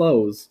changing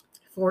clothes.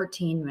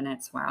 14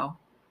 minutes, wow.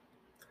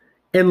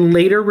 And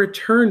later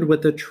returned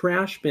with a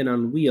trash bin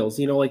on wheels,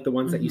 you know, like the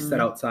ones that you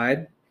set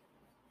outside,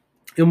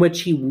 in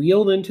which he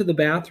wheeled into the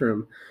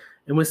bathroom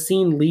and was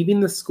seen leaving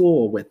the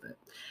school with it.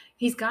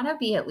 He's got to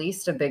be at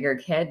least a bigger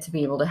kid to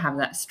be able to have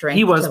that strength.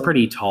 He was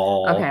pretty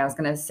tall. Okay, I was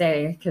going to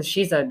say, because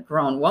she's a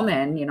grown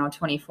woman,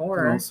 24.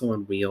 And also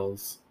on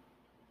wheels.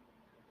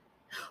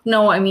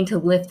 No, I mean to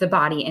lift the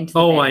body into the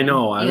bin, I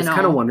know. I was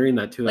kind of wondering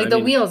that too. Like the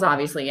wheels,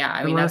 obviously, yeah.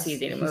 I mean, that's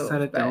easy to move.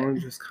 Set it down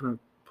and just kind of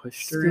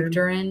pushed her scooped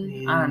her in.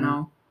 Yeah. I don't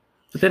know.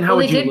 But then how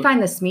would they did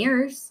find the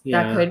smears.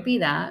 Yeah, that could be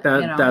that.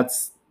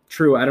 That's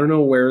true. I don't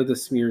know where the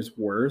smears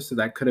were, so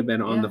that could have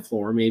been on the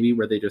floor maybe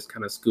where they just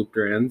kind of scooped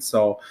her in.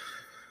 So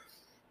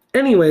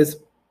anyways,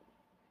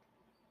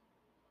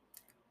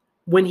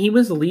 when he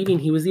was leaving,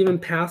 he was even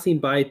passing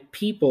by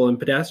people and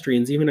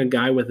pedestrians, even a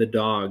guy with a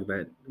dog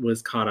that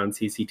was caught on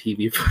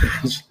CCTV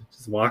footage,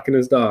 just walking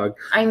his dog.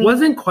 I mean,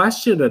 wasn't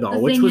questioned at all,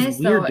 which was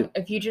weird. Though,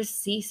 if you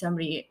just see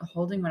somebody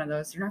holding one of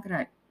those, you're not going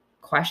to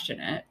question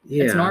it.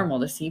 Yeah. It's normal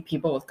to see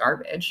people with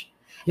garbage.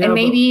 Yeah, and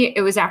maybe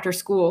it was after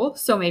school,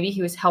 so maybe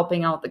he was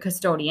helping out the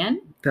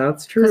custodian.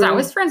 That's true. Because I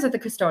was friends with the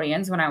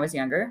custodians when I was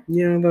younger.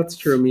 Yeah, that's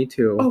true. Me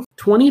too.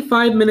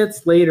 25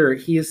 minutes later,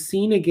 he is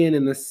seen again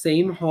in the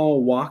same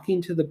hall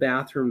walking to the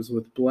bathrooms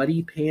with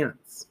bloody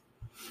pants.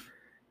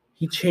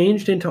 He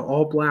changed into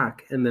all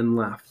black and then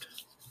left.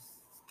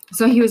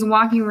 So he was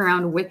walking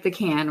around with the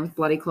can with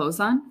bloody clothes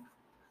on?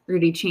 Or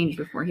did he change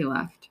before he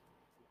left?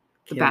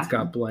 The cans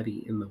got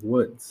bloody in the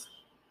woods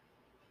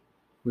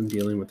when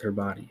dealing with her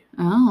body.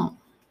 Oh,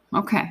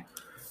 okay.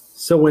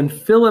 So when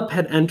Philip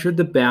had entered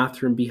the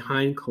bathroom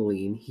behind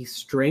Colleen, he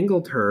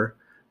strangled her,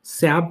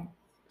 stabbed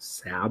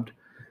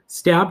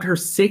her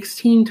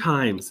 16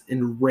 times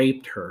and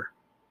raped her.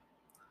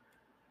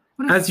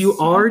 As you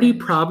already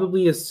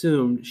probably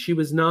assumed, she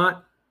was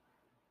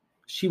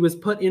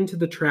put into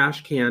the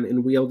trash can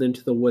and wheeled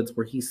into the woods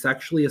where he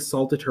sexually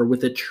assaulted her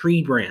with a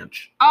tree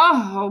branch.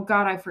 Oh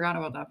God, I forgot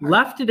about that part.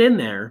 Left it in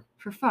there.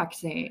 For fuck's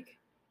sake.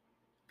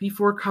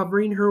 Before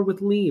covering her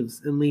with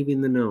leaves and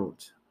leaving the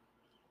note.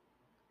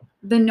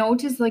 The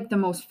note is like the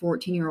most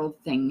 14-year-old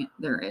thing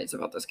there is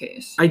about this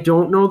case. I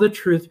don't know the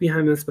truth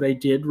behind this, but I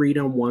did read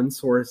on one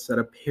source that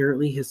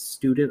apparently his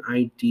student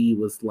ID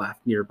was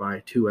left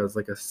nearby too as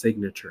like a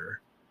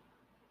signature.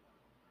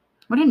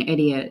 What an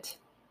idiot.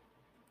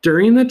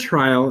 During the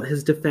trial,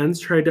 his defense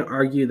tried to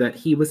argue that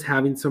he was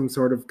having some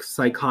sort of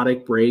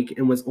psychotic break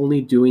and was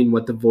only doing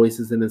what the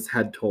voices in his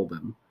head told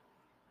him.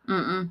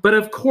 Mm-mm. But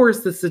of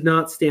course, this did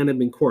not stand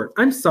up in court.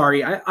 I'm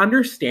sorry, I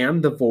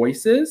understand the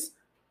voices,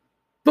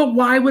 but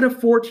why would a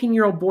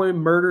 14-year-old boy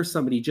murder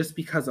somebody just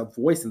because a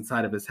voice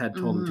inside of his head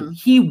told him to?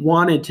 He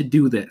wanted to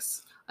do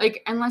this.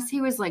 Like, unless he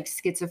was like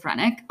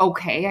schizophrenic,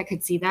 okay, I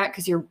could see that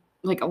because you're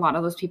like a lot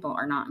of those people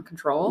are not in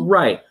control,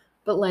 right?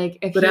 But like,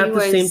 if but he at the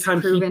was same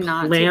time, he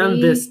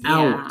planned this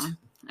out.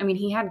 I mean,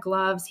 he had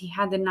gloves, he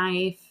had the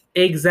knife.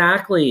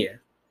 Exactly.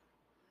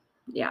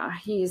 Yeah,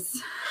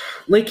 he's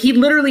like he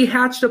literally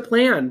hatched a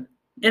plan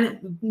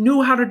and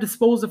knew how to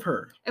dispose of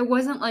her. It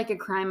wasn't like a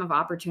crime of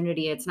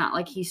opportunity. It's not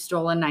like he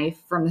stole a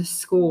knife from the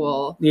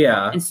school.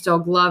 Yeah. And stole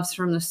gloves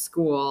from the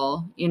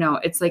school. You know,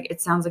 it's like, it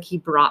sounds like he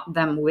brought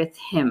them with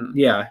him.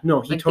 Yeah.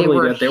 No, he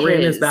totally did. They were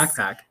in his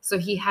backpack. So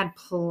he had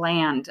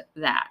planned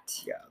that.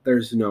 Yeah,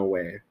 there's no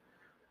way.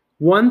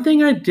 One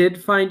thing I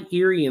did find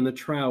eerie in the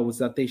trial was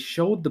that they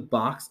showed the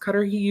box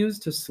cutter he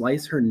used to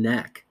slice her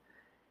neck.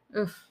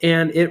 Oof.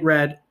 And it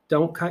read,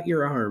 "Don't cut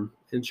your arm,"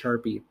 in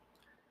Sharpie.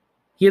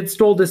 He had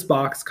stole this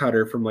box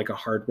cutter from like a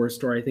hardware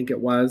store, I think it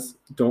was.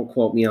 Don't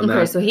quote me on that.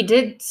 Okay, so he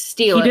did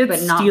steal it,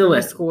 but not from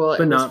a school.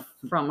 But not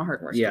from a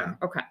hardware store. Yeah.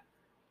 Okay.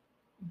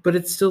 But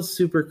it's still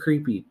super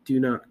creepy.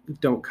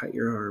 Don't cut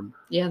your arm.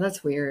 Yeah,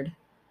 that's weird.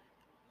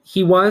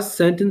 He was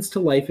sentenced to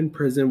life in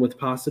prison with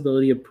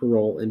possibility of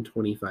parole in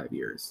 25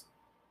 years.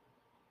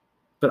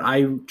 But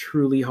I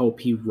truly hope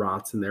he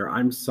rots in there.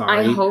 I'm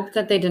sorry. I hope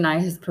that they deny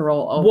his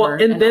parole over. Well,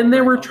 and then they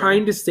were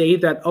trying to say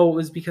that, it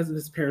was because of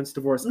his parents'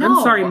 divorce. No.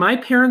 I'm sorry, my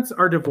parents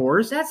are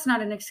divorced. That's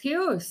not an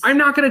excuse. I'm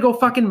not going to go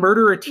fucking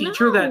murder a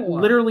teacher that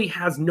literally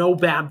has no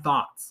bad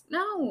thoughts.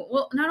 No.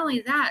 Well, not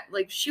only that,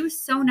 like, she was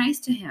so nice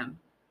to him.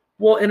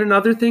 Well, and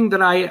another thing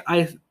that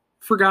I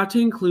forgot to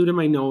include in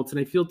my notes,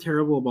 and I feel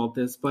terrible about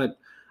this, but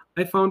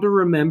I found a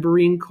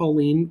Remembering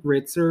Colleen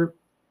Ritzer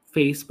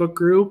Facebook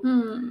group,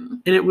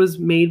 and it was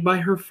made by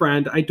her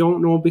friend. I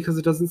don't know because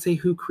it doesn't say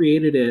who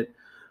created it,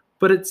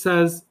 but it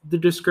says the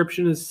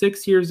description is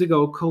 6 years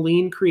ago,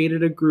 Colleen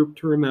created a group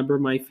to remember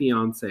my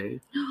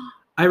fiance.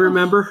 I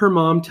remember her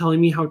mom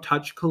telling me how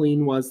touched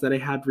Colleen was that I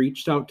had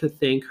reached out to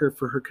thank her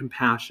for her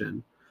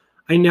compassion.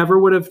 I never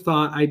would have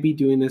thought I'd be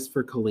doing this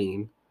for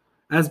Colleen.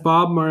 As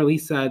Bob Marley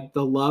said,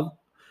 love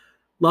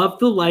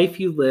the life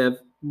you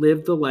live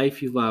the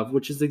life you love,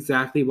 which is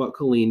exactly what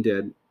Colleen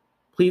did.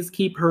 Please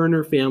keep her and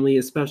her family,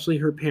 especially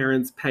her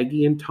parents,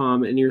 Peggy and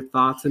Tom, in your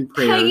thoughts and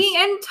prayers. Peggy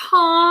and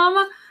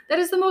Tom. That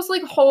is the most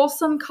like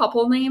wholesome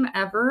couple name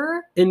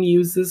ever. And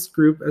use this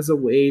group as a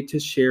way to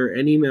share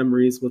any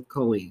memories with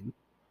Colleen.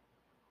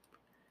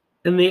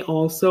 And they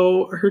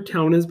also, her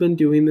town has been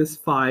doing this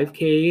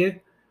 5K.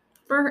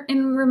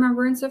 In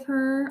remembrance of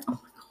her. Oh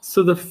my God.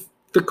 So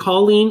the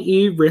Colleen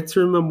E.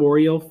 Ritzer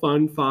Memorial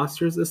Fund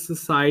fosters a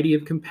society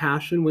of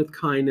compassion with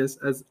kindness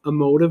as a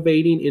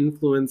motivating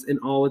influence in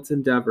all its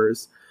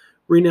endeavors.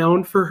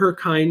 Renowned for her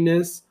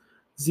kindness,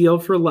 zeal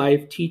for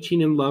life,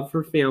 teaching, and love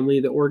for family,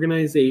 the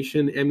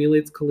organization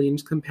emulates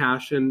Colleen's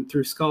compassion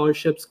through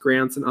scholarships,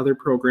 grants, and other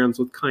programs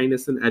with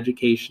kindness and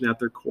education at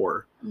their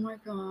core. Oh my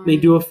God. They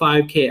do a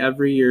 5K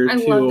every year. I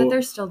love that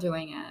they're still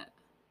doing it.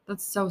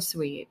 That's so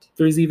sweet.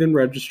 There's even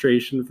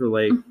registration for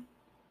like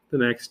the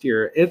next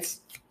year.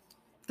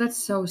 That's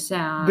so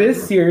sad.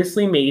 This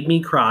seriously made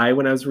me cry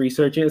when I was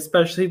researching,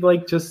 especially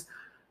like just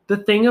the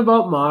thing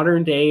about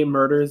modern day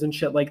murders and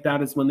shit like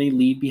that is when they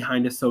leave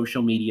behind a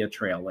social media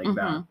trail like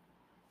that.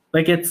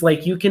 Like, it's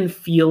like you can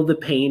feel the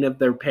pain of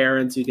their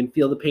parents. You can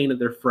feel the pain of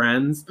their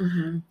friends.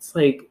 It's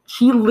like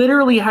she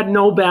literally had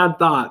no bad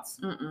thoughts.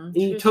 And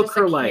he took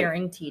her life.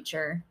 Caring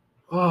teacher.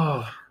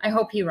 Oh, I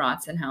hope he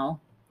rots in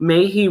hell.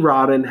 May he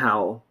rot in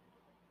hell.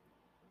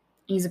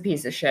 He's a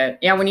piece of shit.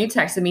 Yeah, when you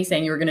texted me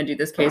saying you were going to do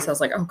this case, I was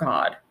like, oh,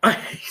 God.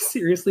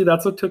 Seriously,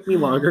 that's what took me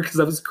longer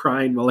because I was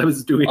crying while I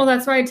was doing it. Oh,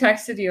 that's why I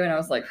texted you and I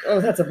was like, oh,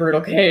 that's a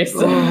brutal case.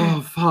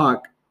 Oh,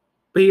 fuck.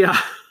 But yeah.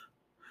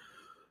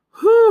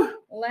 Whew.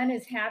 Len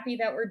is happy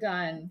that we're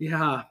done.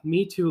 Yeah,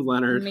 me too,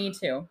 Leonard. Me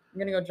too. I'm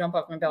going to go jump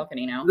off my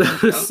balcony now.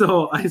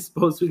 So I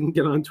suppose we can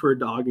get on to our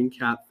dog and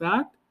cat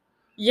fact.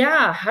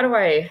 Yeah, how do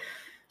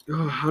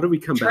we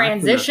come back?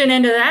 Transition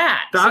into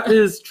that? That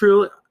is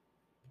truly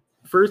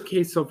first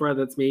case so far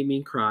that's made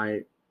me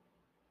cry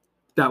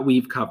that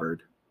we've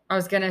covered. I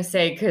was going to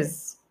say,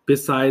 because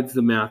besides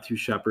the Matthew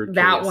Shepard case.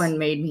 That one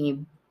made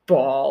me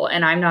bawl,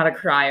 and I'm not a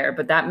crier,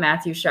 but that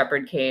Matthew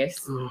Shepard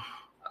case,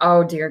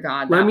 oh dear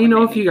God. Let me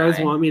know if you guys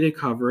want me to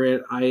cover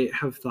it. I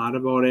have thought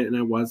about it, and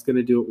I was going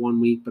to do it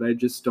one week, but I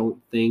just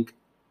don't think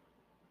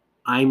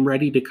I'm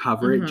ready to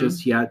cover it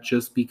just yet,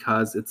 just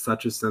because it's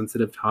such a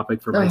sensitive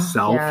topic for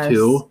myself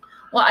too.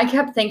 Well, I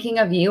kept thinking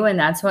of you, and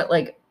that's what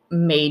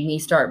made me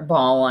start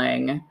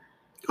bawling.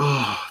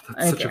 Oh,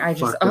 that's such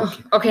a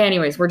okay,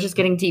 anyways, we're just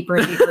getting deeper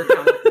and deeper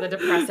down the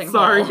depressing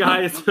Sorry,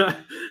 guys.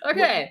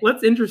 Okay.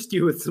 Let's interest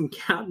you with some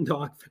cat and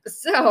dog.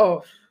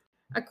 So,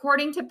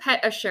 according to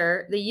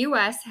PetAssure, the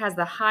U.S. has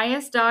the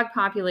highest dog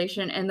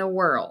population in the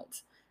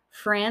world.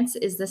 France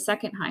is the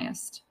second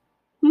highest.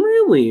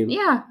 Really?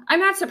 Yeah. I'm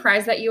not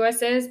surprised that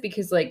US is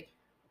because like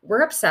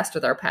we're obsessed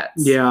with our pets.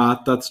 Yeah,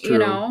 that's true. You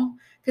know?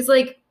 Because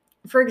like,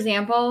 for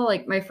example,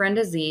 like my friend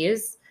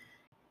Aziz.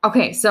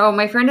 Okay, so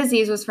my friend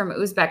Aziz was from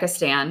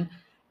Uzbekistan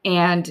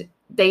and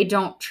they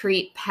don't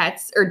treat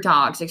pets or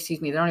dogs,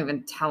 excuse me. They don't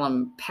even tell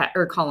them pet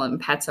or call them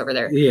pets over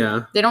there.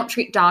 Yeah. They don't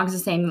treat dogs the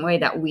same way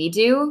that we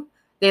do.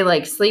 They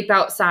like sleep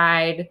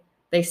outside.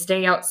 They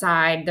stay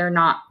outside. They're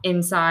not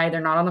inside.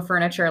 They're not on the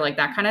furniture, like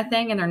that kind of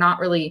thing. And they're not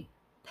really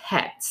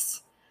pets.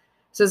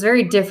 So it's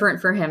very different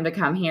for him to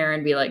come here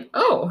and be like,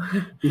 oh,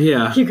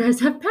 yeah, you guys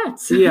have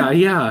pets.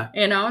 Yeah.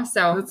 You know,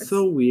 so that's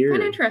so weird.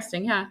 Kind of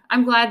interesting. Yeah.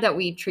 I'm glad that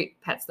we treat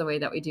pets the way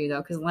that we do,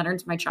 though, because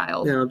Leonard's my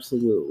child. Yeah,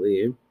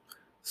 absolutely.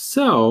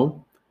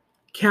 So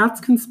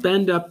cats can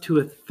spend up to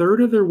a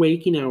third of their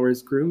waking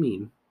hours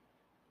grooming.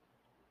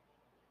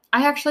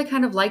 I actually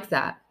kind of like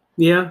that.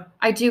 Yeah.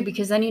 I do,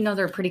 because then you know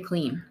they're pretty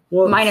clean.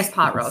 Well, minus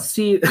pot roast.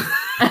 See,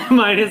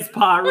 minus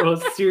pot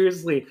roast,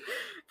 seriously.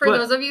 For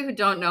those of you who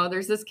don't know,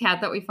 there's this cat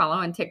that we follow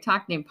on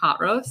TikTok named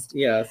Pot Roast.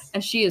 Yes.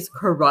 And she is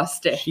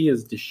crusty. She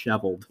is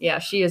disheveled. Yeah,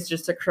 she is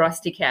just a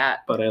crusty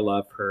cat. But I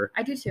love her.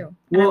 I do too.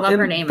 And I love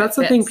her name. That's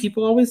the thing.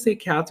 People always say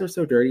cats are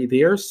so dirty.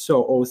 They are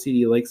so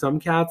OCD. Like some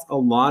cats,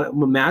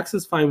 Max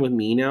is fine with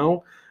me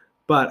now.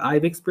 But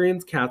I've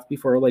experienced cats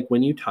before, like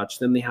when you touch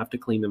them, they have to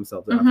clean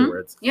themselves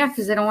afterwards. Yeah,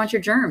 because they don't want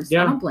your germs.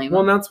 Yeah. I don't blame them.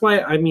 Well, and that's why,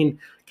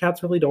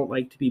 cats really don't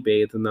like to be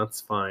bathed, and that's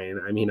fine.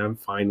 I'm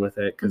fine with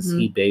it because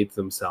he bathes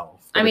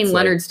himself.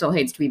 Leonard still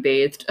hates to be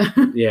bathed.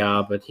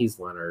 Yeah, but he's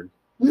Leonard.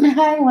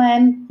 Hi,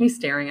 Len. He's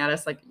staring at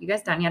us like, you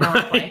guys done yet? I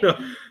want to play.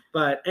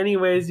 But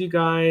anyways, you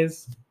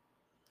guys.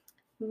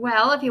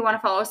 Well, if you want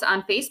to follow us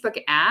on Facebook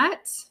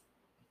at...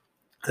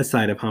 A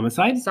Side of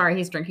Homicide. Sorry,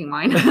 he's drinking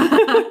wine.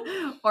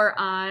 Or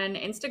on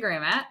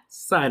Instagram at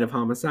Side of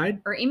Homicide.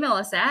 Or email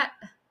us at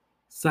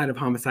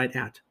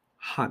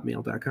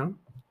sideofhomicide@hotmail.com.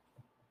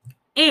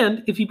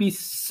 And if you'd be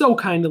so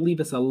kind to leave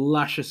us a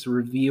luscious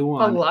review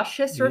on... A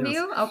luscious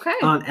review? Okay.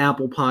 On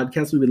Apple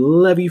Podcasts, we would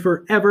love you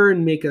forever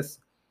and make us...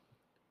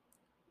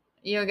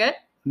 You good?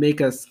 Make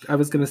us... I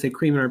was going to say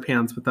cream in our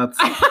pants, but that's...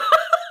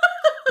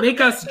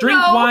 Make us drink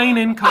wine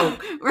and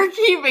Coke. We're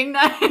keeping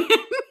that in.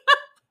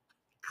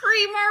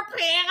 Cream our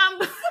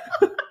pants.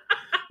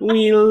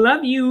 We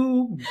love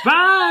you.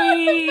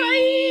 Bye.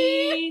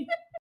 Bye.